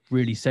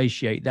really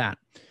satiate that.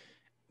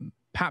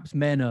 Perhaps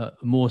men are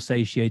more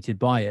satiated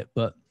by it,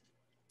 but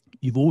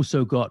you've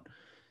also got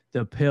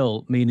the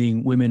pill,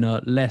 meaning women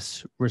are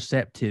less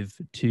receptive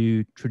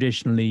to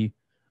traditionally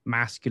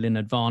masculine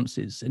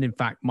advances, and in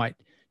fact might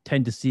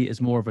tend to see it as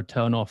more of a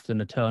turn off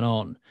than a turn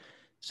on.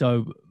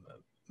 So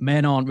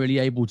men aren't really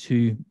able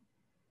to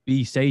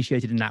be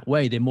satiated in that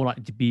way. They're more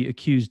likely to be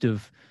accused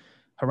of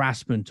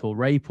harassment or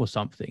rape or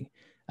something.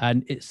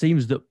 And it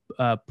seems that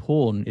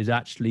porn is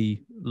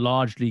actually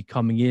largely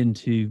coming in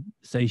to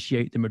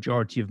satiate the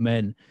majority of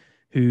men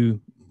who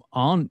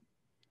aren't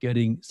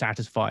getting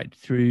satisfied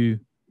through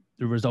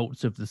the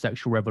results of the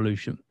sexual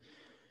revolution.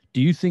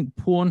 Do you think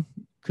porn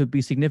could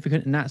be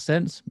significant in that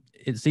sense?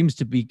 It seems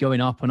to be going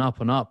up and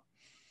up and up.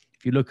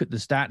 If you look at the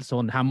stats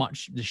on how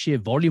much the sheer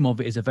volume of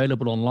it is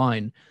available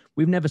online,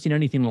 we've never seen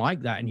anything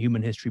like that in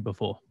human history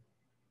before.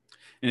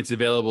 And it's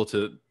available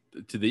to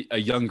a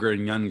younger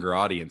and younger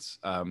audience.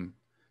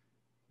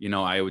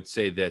 I would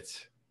say that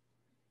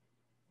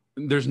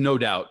there's no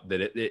doubt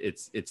that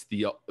it's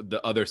the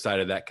other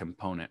side of that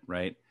component,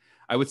 right?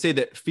 I would say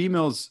that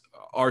females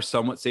are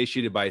somewhat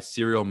satiated by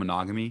serial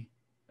monogamy,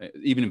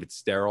 even if it's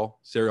sterile,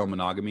 serial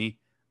monogamy.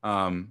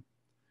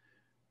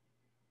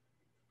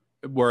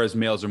 Whereas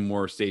males are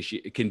more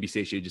satiated, it can be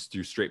satiated just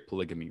through straight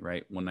polygamy,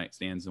 right? One night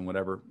stands and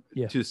whatever.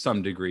 Yeah. To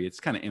some degree, it's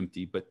kind of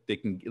empty, but they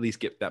can at least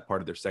get that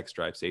part of their sex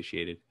drive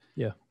satiated.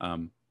 Yeah.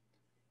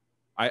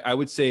 I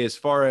would say as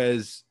far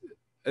as,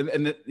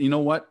 and you know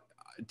what,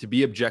 to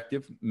be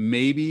objective,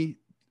 maybe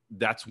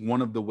that's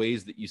one of the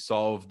ways that you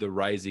solve the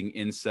rising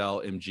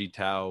incel,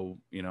 MGTOW,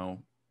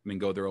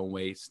 go their own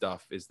way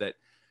stuff, is that,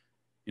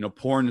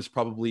 porn has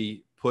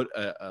probably put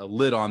a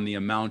lid on the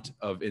amount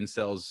of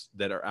incels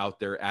that are out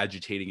there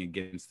agitating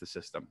against the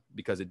system,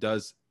 because it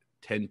does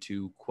tend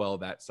to quell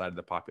that side of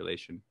the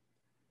population.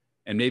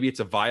 And maybe it's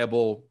a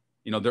viable,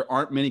 there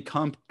aren't many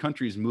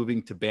countries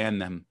moving to ban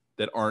them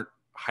that aren't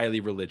highly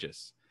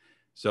religious.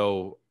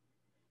 So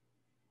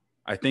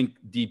I think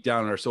deep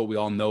down in our soul, we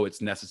all know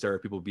it's necessary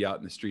people be out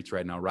in the streets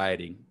right now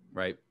rioting,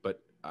 right? But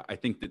I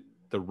think that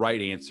the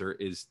right answer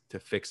is to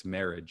fix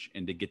marriage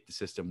and to get the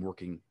system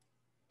working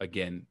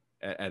again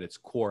at its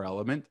core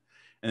element.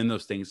 And then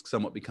those things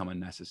somewhat become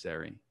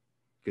unnecessary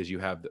because you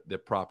have the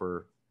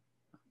proper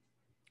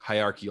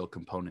hierarchical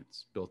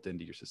components built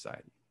into your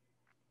society.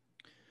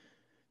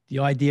 The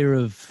idea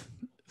of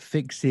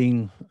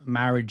fixing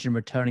marriage and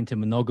returning to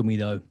monogamy,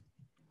 though,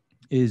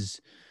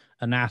 is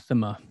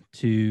anathema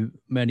to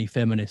many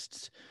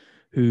feminists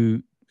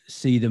who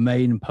see the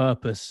main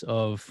purpose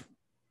of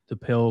the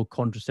pill,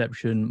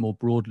 contraception more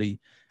broadly,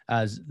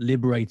 as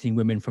liberating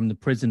women from the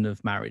prison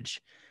of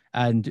marriage.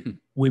 And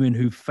women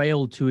who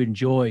fail to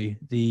enjoy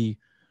the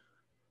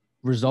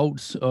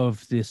results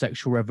of the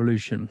sexual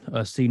revolution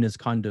are seen as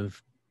kind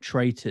of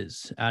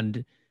traitors,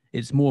 and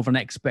it's more of an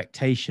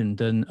expectation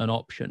than an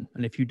option.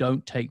 And if you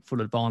don't take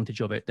full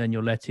advantage of it, then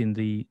you're letting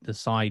the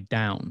side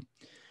down.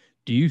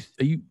 Are you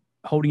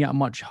holding out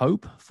much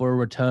hope for a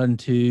return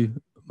to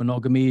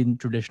monogamy in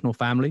traditional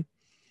family?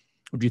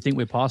 Or do you think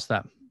we're past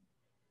that?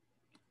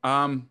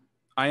 I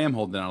am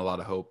holding out a lot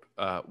of hope.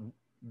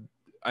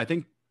 I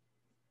think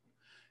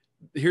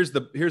here's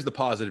the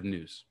positive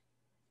news.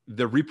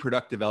 The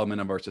reproductive element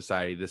of our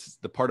society, this is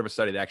the part of a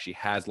society that actually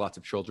has lots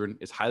of children,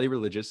 is highly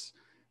religious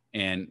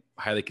and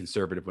highly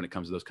conservative when it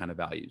comes to those kind of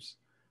values.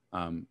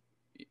 And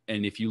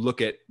if you look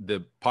at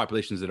the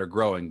populations that are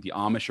growing, the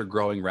Amish are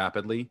growing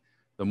rapidly.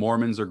 The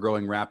Mormons are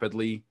growing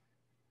rapidly.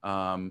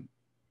 And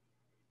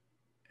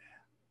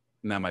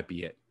that might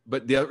be it.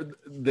 But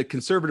the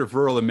conservative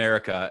rural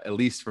America, at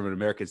least from an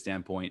American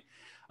standpoint,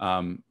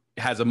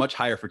 has a much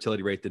higher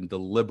fertility rate than the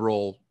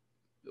liberal,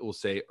 we'll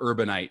say,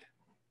 urbanite,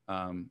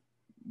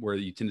 where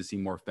you tend to see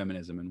more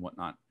feminism and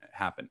whatnot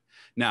happen.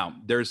 Now,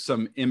 there's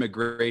some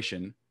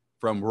immigration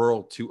from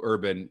rural to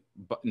urban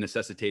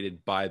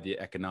necessitated by the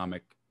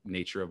economic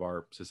nature of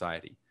our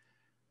society.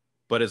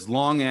 But as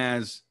long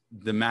as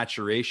the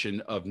maturation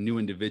of new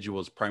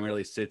individuals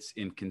primarily sits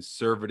in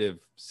conservative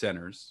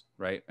centers,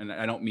 right? And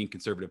I don't mean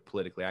conservative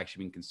politically, I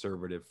actually mean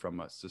conservative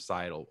from a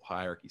societal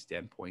hierarchy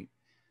standpoint.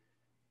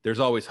 There's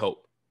always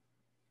hope.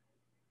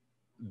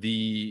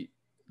 The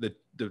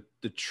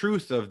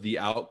truth of the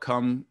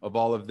outcome of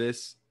all of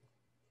this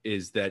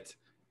is that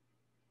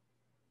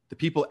the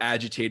people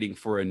agitating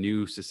for a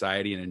new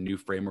society and a new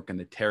framework and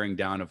the tearing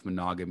down of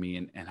monogamy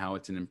and how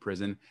it's in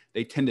prison,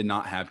 they tend to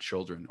not have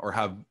children or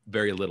have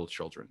very little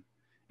children.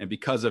 And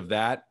because of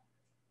that,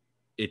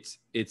 it's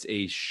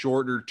a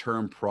shorter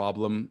term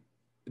problem.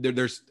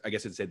 There's, I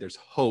guess I'd say there's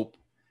hope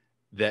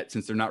that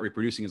since they're not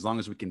reproducing, as long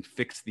as we can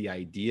fix the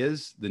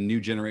ideas, the new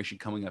generation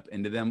coming up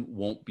into them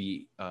won't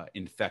be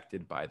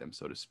infected by them,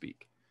 so to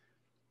speak.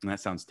 And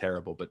that sounds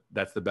terrible, but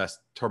that's the best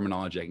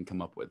terminology I can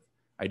come up with.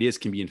 Ideas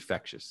can be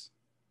infectious.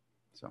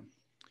 So,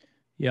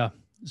 yeah.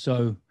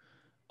 So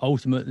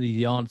ultimately,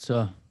 the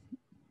answer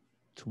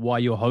to why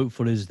you're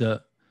hopeful is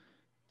that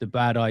the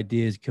bad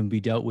ideas can be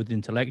dealt with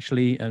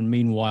intellectually, and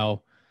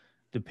meanwhile,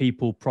 the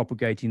people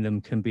propagating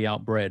them can be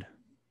outbred.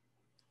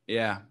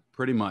 Yeah,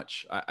 pretty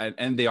much.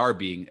 And they are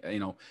being,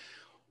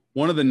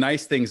 one of the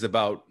nice things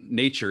about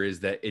nature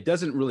is that it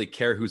doesn't really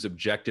care who's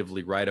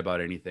objectively right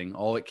about anything.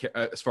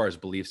 As far as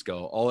beliefs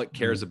go, all it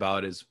cares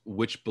about is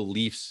which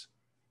beliefs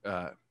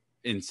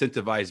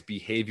incentivize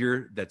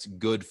behavior that's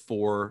good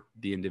for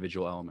the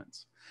individual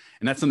elements.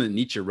 And that's something that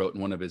Nietzsche wrote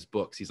in one of his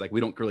books. He's like, we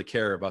don't really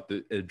care about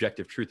the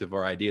objective truth of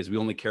our ideas. We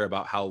only care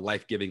about how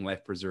life-giving,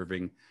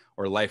 life-preserving,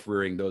 or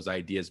life-rearing those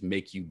ideas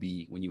make you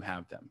be when you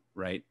have them,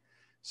 right?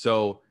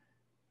 So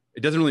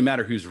it doesn't really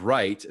matter who's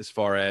right as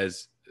far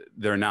as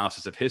their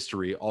analysis of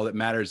history. All that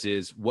matters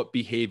is what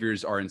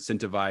behaviors are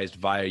incentivized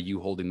via you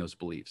holding those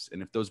beliefs.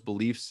 And if those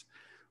beliefs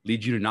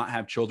lead you to not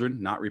have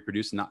children, not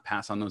reproduce, not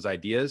pass on those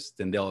ideas,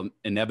 then they'll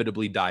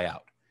inevitably die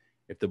out.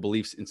 If the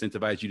beliefs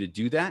incentivize you to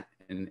do that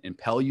and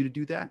impel you to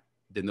do that,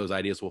 then those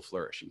ideas will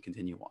flourish and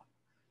continue on.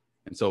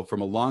 And so from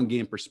a long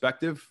game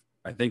perspective,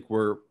 I think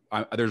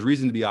there's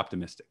reason to be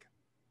optimistic.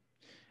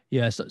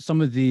 Yeah, so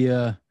some of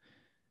the,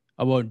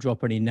 I won't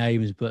drop any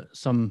names, but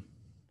some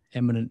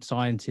eminent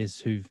scientists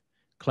who've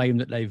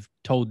claimed that they've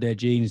told their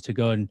genes to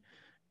go and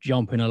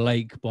jump in a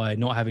lake by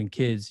not having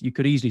kids. You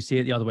could easily see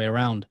it the other way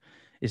around.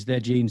 It's their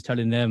genes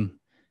telling them,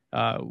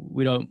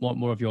 we don't want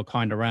more of your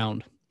kind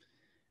around.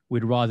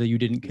 We'd rather you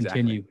didn't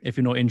continue Exactly. if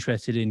you're not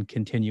interested in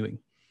continuing.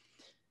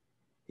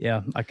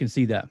 Yeah, I can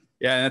see that.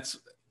 Yeah,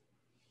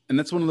 and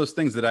that's one of those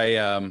things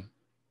that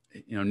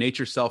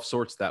nature self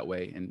sorts that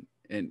way.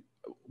 And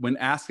when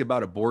asked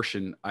about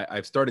abortion,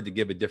 I've started to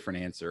give a different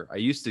answer. I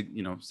used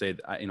to, say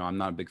that, I'm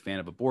not a big fan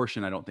of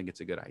abortion. I don't think it's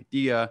a good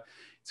idea.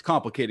 It's a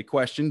complicated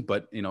question,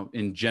 but,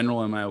 in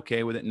general, am I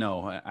okay with it?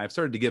 No, I've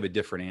started to give a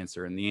different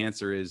answer. And the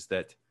answer is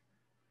that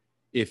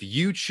if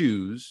you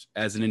choose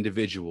as an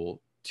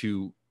individual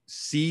to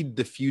seed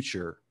the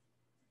future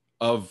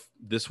of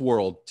this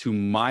world to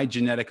my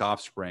genetic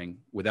offspring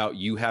without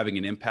you having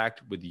an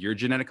impact with your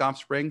genetic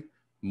offspring,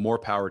 more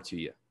power to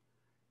you.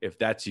 If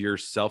that's your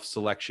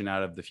self-selection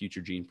out of the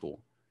future gene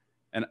pool.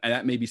 And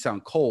that maybe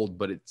sound cold,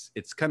 but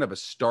it's kind of a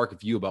stark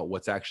view about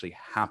what's actually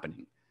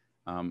happening.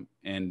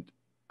 And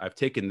I've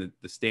taken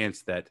the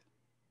stance that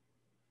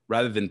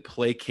rather than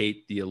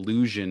placate the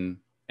illusion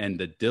and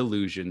the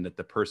delusion that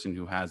the person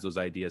who has those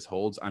ideas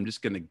holds, I'm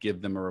just going to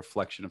give them a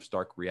reflection of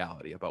stark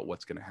reality about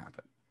what's going to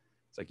happen.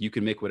 It's like, you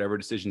can make whatever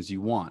decisions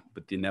you want,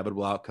 but the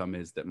inevitable outcome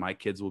is that my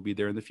kids will be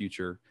there in the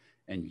future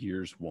and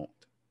yours won't.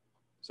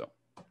 So.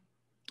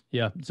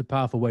 Yeah, it's a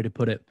powerful way to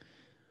put it.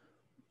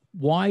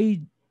 Why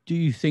do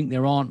you think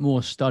there aren't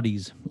more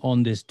studies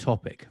on this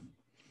topic?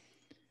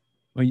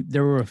 I mean,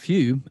 there are a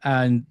few,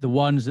 and the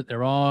ones that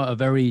there are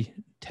very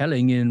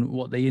telling in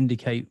what they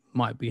indicate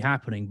might be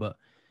happening, but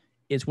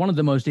it's one of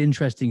the most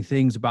interesting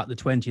things about the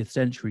 20th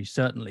century,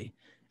 certainly.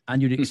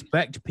 And you'd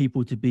expect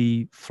people to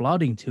be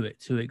flooding to it,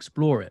 to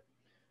explore it.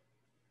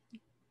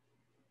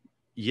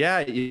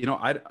 Yeah,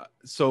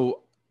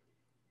 so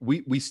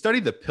we study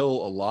the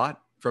pill a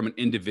lot from an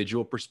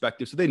individual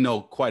perspective. So they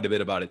know quite a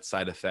bit about its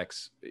side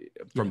effects,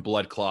 from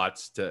blood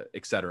clots to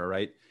et cetera,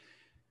 right?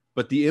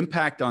 But the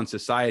impact on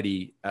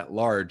society at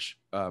large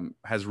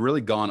has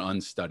really gone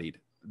unstudied.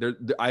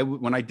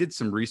 When I did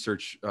some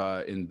research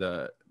in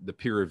the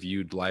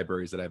peer-reviewed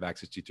libraries that I have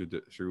access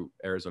to through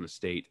Arizona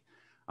State,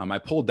 I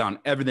pulled down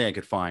everything I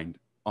could find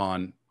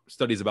on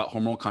studies about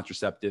hormonal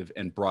contraceptive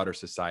and broader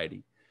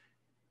society.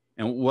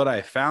 And what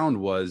I found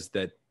was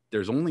that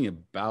there's only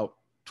about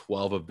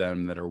 12 of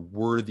them that are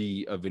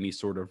worthy of any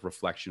sort of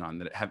reflection on,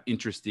 that have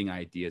interesting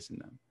ideas in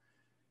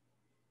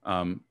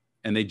them.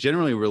 And they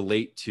generally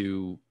relate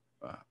to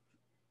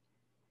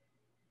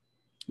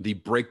the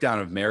breakdown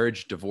of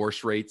marriage,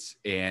 divorce rates,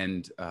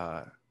 and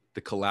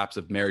the collapse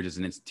of marriage as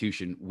an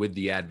institution with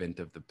the advent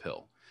of the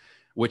pill,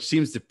 which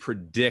seems to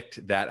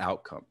predict that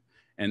outcome.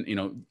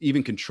 And,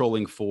 even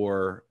controlling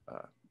for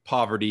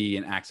poverty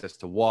and access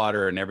to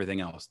water and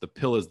everything else, the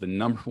pill is the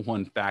number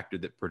one factor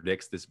that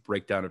predicts this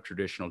breakdown of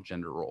traditional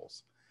gender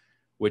roles,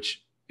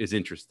 which is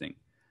interesting.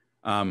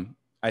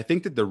 I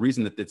think that the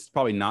reason that it's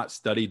probably not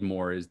studied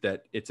more is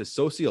that it's a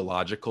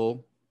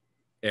sociological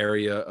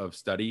area of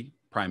study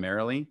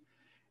primarily.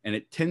 And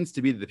it tends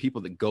to be that the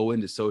people that go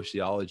into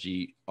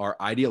sociology are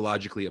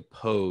ideologically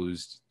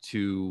opposed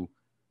to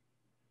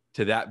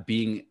that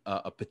being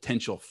a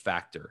potential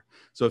factor.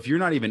 So if you're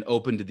not even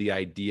open to the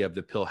idea of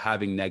the pill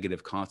having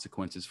negative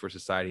consequences for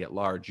society at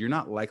large, you're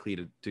not likely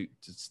to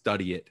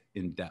study it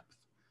in depth.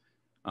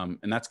 And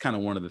that's kind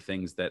of one of the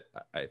things that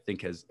I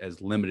think has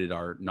limited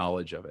our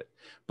knowledge of it.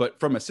 But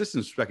from a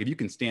systems perspective, you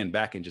can stand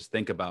back and just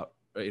think about,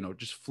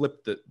 just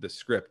flip the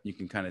script. You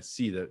can kind of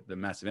see the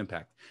massive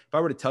impact. If I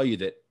were to tell you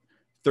that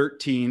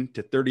 13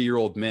 to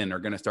 30-year-old men are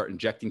going to start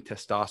injecting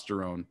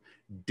testosterone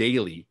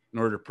daily in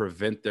order to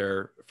prevent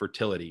their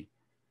fertility,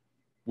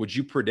 would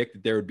you predict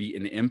that there would be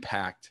an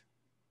impact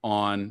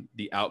on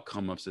the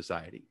outcome of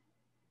society,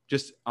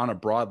 just on a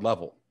broad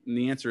level? And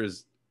the answer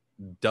is,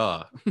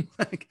 duh.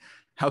 Like,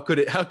 how could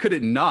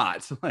it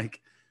not?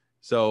 Like,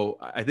 so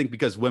I think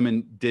because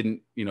women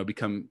didn't,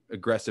 become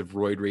aggressive,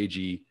 roid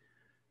ragey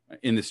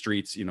in the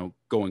streets,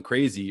 going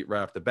crazy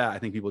right off the bat, I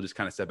think people just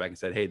kind of stepped back and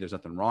said, hey, there's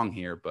nothing wrong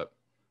here. But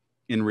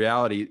in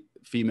reality,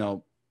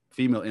 female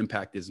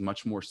impact is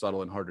much more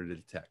subtle and harder to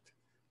detect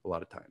a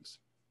lot of times.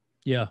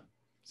 Yeah.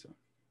 So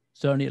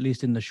certainly, at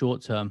least in the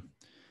short term.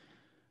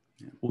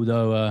 Yeah.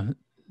 Although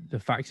the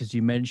factors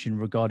you mentioned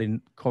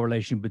regarding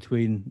correlation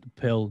between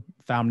the pill,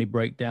 family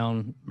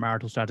breakdown,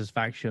 marital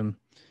satisfaction,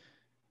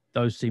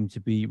 those seem to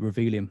be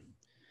revealing.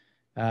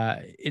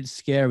 It's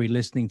scary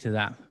listening to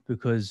that,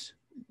 because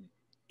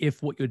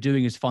if what you're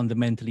doing is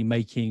fundamentally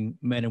making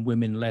men and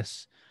women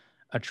less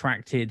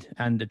attracted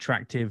and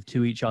attractive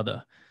to each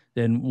other,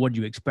 then what do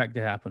you expect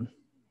to happen?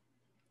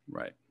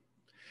 Right.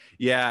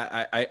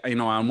 Yeah. I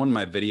on one of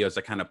my videos,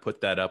 I kind of put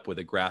that up with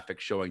a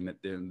graphic showing that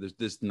there's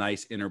this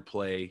nice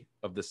interplay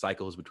of the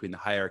cycles between the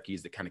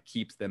hierarchies that kind of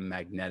keeps them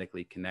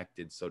magnetically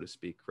connected, so to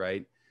speak.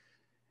 Right.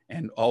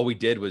 And all we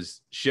did was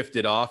shift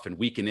it off and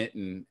weaken it.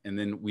 And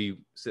then we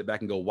sit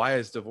back and go, why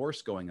is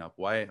divorce going up?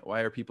 Why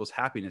are people's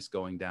happiness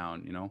going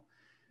down?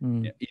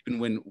 Even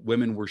when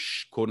women were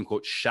quote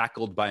unquote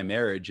shackled by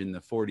marriage in the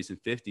 40s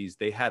and 50s,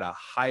 they had a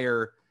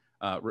higher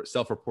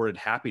self-reported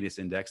happiness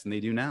index than they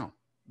do now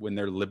when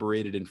they're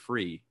liberated and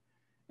free.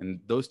 And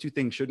those two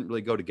things shouldn't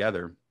really go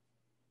together.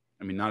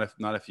 I mean,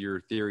 not if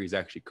your theory is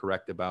actually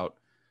correct about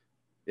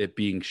it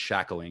being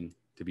shackling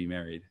to be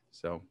married.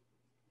 So,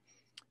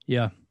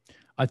 yeah,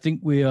 I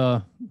think we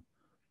are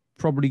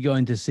probably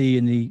going to see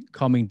in the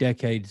coming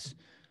decades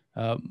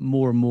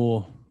more and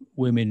more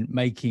women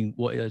making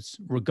what is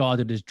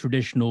regarded as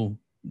traditional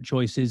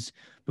choices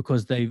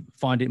because they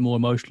find it more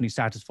emotionally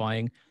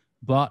satisfying.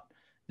 But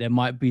there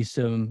might be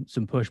some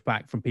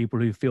pushback from people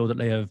who feel that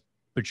they have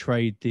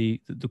betrayed the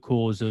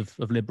cause of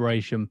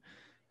liberation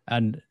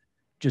and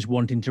just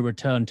wanting to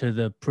return to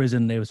the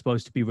prison they were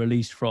supposed to be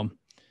released from.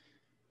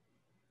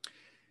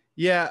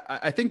 Yeah,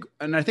 I think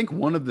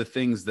one of the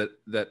things that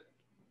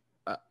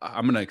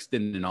I'm going to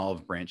extend an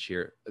olive branch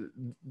here.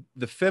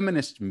 The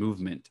feminist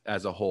movement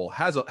as a whole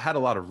had a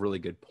lot of really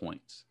good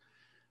points.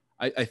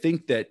 I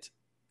think that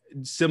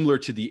similar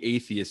to the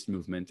atheist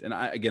movement, and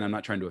again, I'm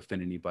not trying to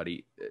offend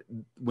anybody,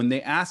 when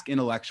they ask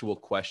intellectual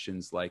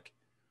questions like,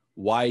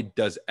 why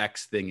does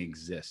X thing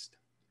exist?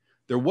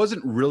 There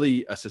wasn't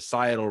really a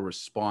societal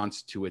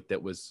response to it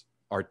that was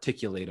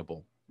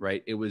articulatable,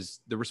 right? It was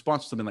the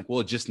response to something like, well,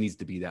 it just needs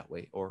to be that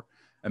way, or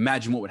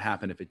imagine what would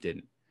happen if it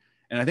didn't.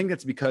 And I think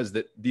that's because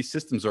that these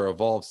systems are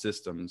evolved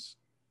systems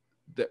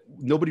that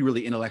nobody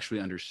really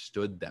intellectually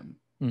understood them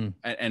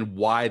and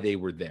why they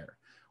were there.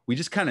 We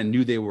just kind of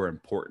knew they were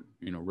important.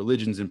 You know,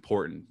 religion's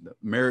important,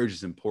 marriage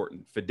is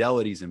important,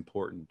 fidelity is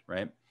important,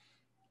 right?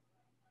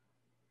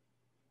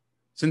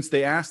 Since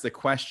they asked the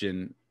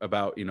question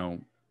about, you know,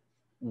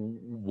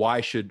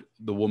 why should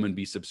the woman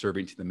be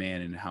subservient to the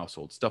man in a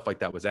household, stuff like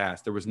that was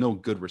asked. There was no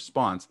good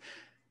response.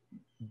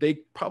 They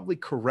probably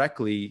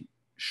correctly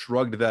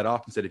shrugged that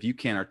off and said, if you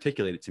can't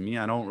articulate it to me,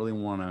 I don't really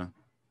want to,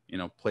 you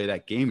know, play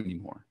that game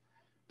anymore.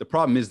 The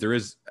problem is there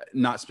is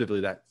not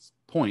specifically that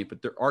point,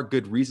 but there are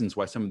good reasons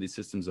why some of these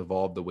systems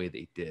evolved the way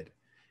they did.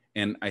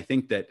 And I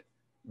think that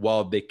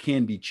while they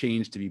can be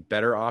changed to be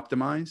better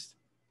optimized,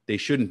 they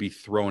shouldn't be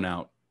thrown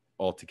out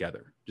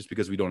altogether just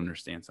because we don't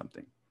understand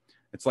something.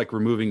 It's like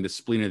removing the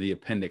spleen or the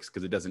appendix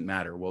because it doesn't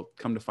matter. Well,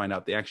 come to find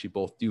out they actually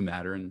both do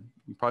matter, and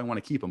you probably want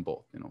to keep them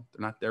both. You know,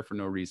 they're not there for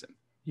no reason.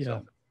 Yeah.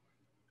 So.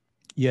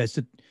 Yeah,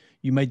 so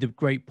you made the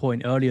great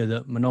point earlier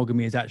that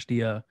monogamy is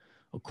actually a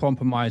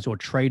compromise or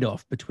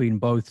trade-off between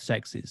both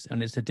sexes,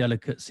 and it's a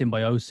delicate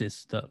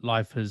symbiosis that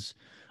life has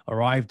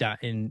arrived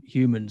at in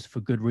humans for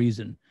good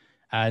reason.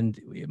 And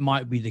it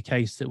might be the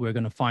case that we're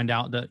going to find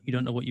out that you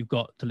don't know what you've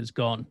got till it's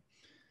gone,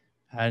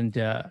 and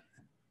it'd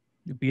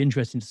be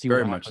interesting to see.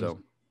 Very much so.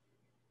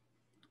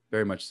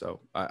 Very much so.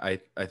 I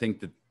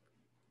think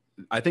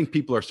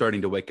people are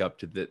starting to wake up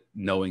to that,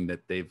 knowing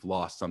that they've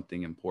lost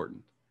something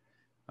important.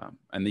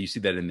 And you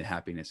see that in the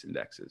happiness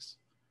indexes.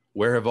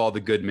 Where have all the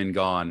good men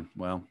gone?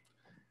 Well,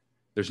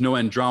 there's no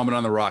Andromeda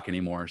on the rock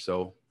anymore.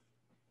 So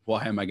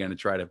why am I going to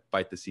try to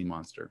fight the sea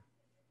monster?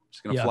 I'm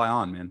just going to fly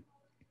on, man.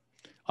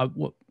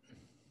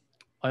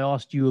 I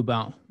asked you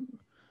about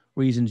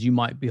reasons you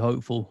might be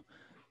hopeful.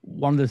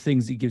 One of the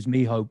things that gives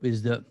me hope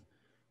is that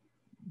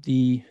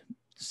the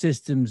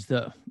systems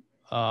that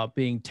are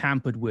being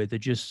tampered with are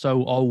just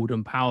so old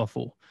and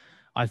powerful.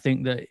 I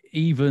think that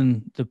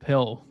even the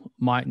pill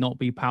might not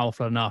be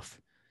powerful enough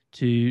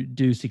to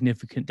do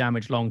significant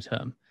damage long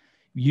term.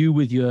 You,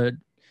 with your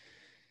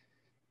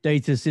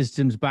data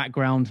systems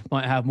background,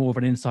 might have more of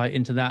an insight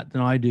into that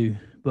than I do,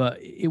 but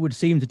it would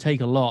seem to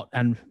take a lot.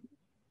 And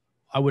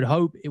I would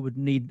hope it would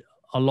need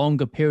a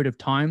longer period of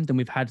time than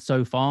we've had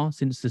so far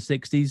since the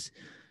 60s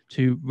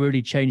to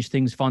really change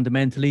things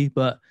fundamentally.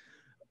 But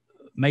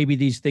maybe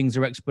these things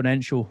are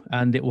exponential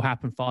and it will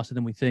happen faster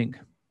than we think.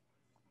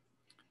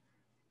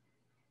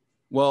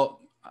 Well,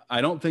 I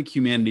don't think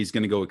humanity is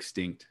going to go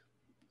extinct.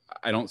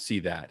 I don't see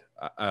that.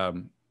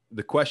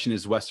 The question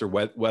is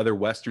whether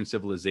Western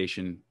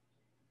civilization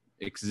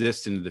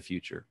exists into the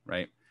future,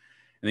 right?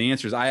 And the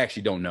answer is I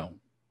actually don't know.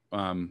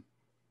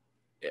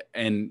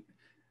 And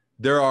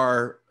there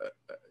are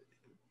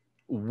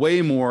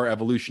way more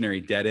evolutionary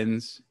dead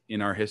ends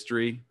in our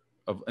history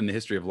in the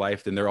history of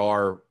life than there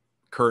are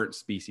current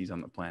species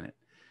on the planet.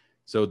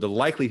 So the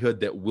likelihood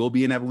that we'll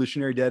be an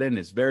evolutionary dead end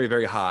is very,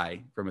 very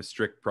high from a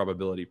strict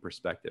probability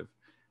perspective.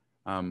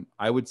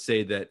 I would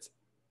say that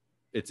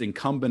it's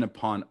incumbent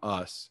upon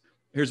us.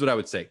 Here's what I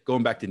would say,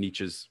 going back to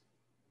Nietzsche's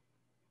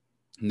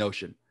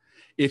notion.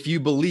 If you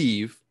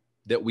believe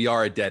that we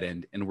are a dead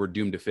end and we're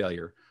doomed to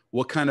failure,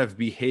 what kind of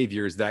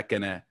behavior is that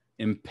going to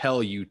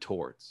impel you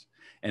towards?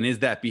 And is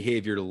that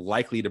behavior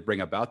likely to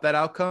bring about that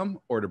outcome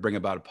or to bring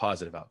about a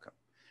positive outcome?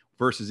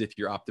 Versus if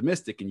you're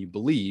optimistic and you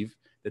believe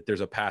that there's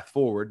a path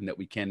forward and that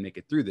we can make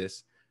it through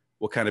this,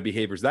 what kind of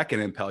behavior is that going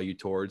to impel you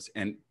towards?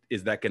 And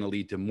is that going to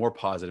lead to more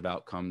positive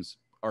outcomes,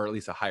 or at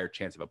least a higher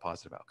chance of a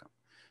positive outcome?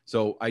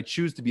 So I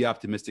choose to be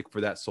optimistic for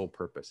that sole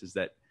purpose, is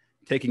that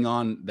taking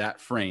on that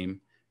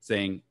frame,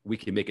 saying we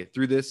can make it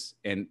through this.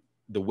 And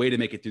the way to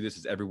make it through this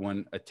is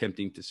everyone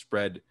attempting to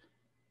spread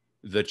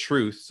the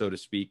truth, so to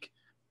speak,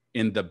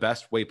 in the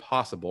best way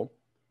possible.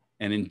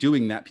 And in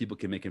doing that, people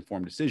can make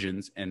informed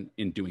decisions. And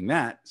in doing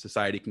that,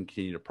 society can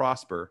continue to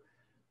prosper.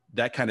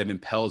 That kind of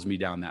impels me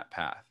down that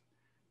path.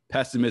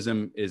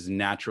 pessimism is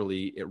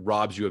naturally, it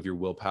robs you of your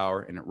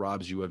willpower and it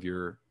robs you of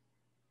your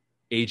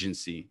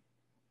agency.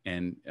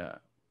 And,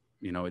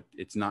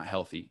 it's not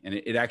healthy. And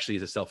it actually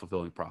is a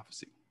self-fulfilling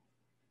prophecy.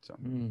 So,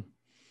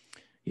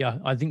 yeah,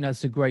 I think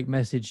that's a great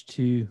message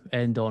to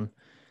end on.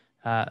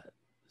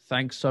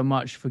 Thanks so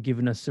much for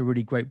giving us a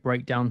really great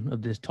breakdown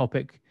of this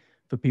topic.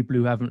 For people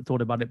who haven't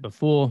thought about it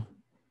before,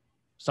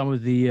 some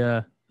of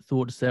the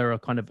thoughts there are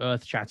kind of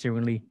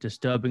earth-shatteringly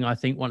disturbing, I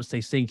think, once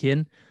they sink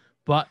in.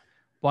 But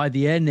by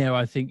the end there,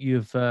 I think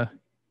you've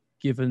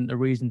given a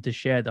reason to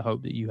share the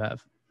hope that you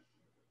have.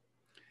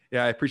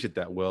 Yeah, I appreciate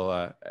that, Will.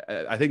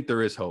 I think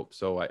there is hope.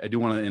 So I do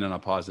want to end on a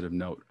positive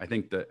note. I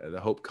think the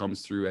hope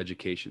comes through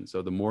education.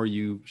 So the more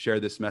you share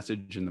this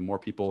message and the more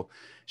people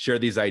share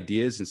these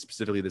ideas and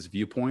specifically this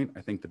viewpoint,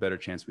 I think the better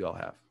chance we all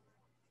have.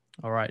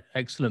 All right.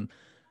 Excellent.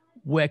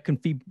 Where can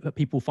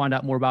people find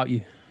out more about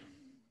you?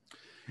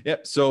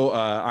 Yep. So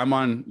I'm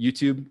on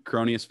YouTube,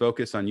 Coroneus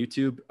Phocis on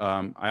YouTube.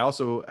 I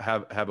also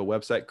have a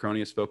website,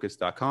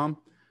 coroneusphocus.com.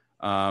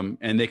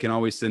 And they can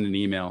always send an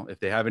email. If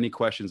they have any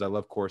questions, I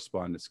love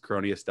correspondence,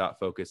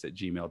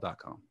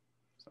 coroneus.phocus@gmail.com.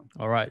 So.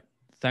 All right.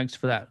 Thanks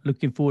for that.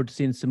 Looking forward to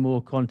seeing some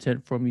more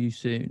content from you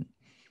soon.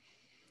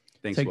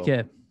 Thanks, Take Will.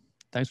 care.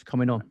 Thanks for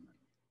coming on.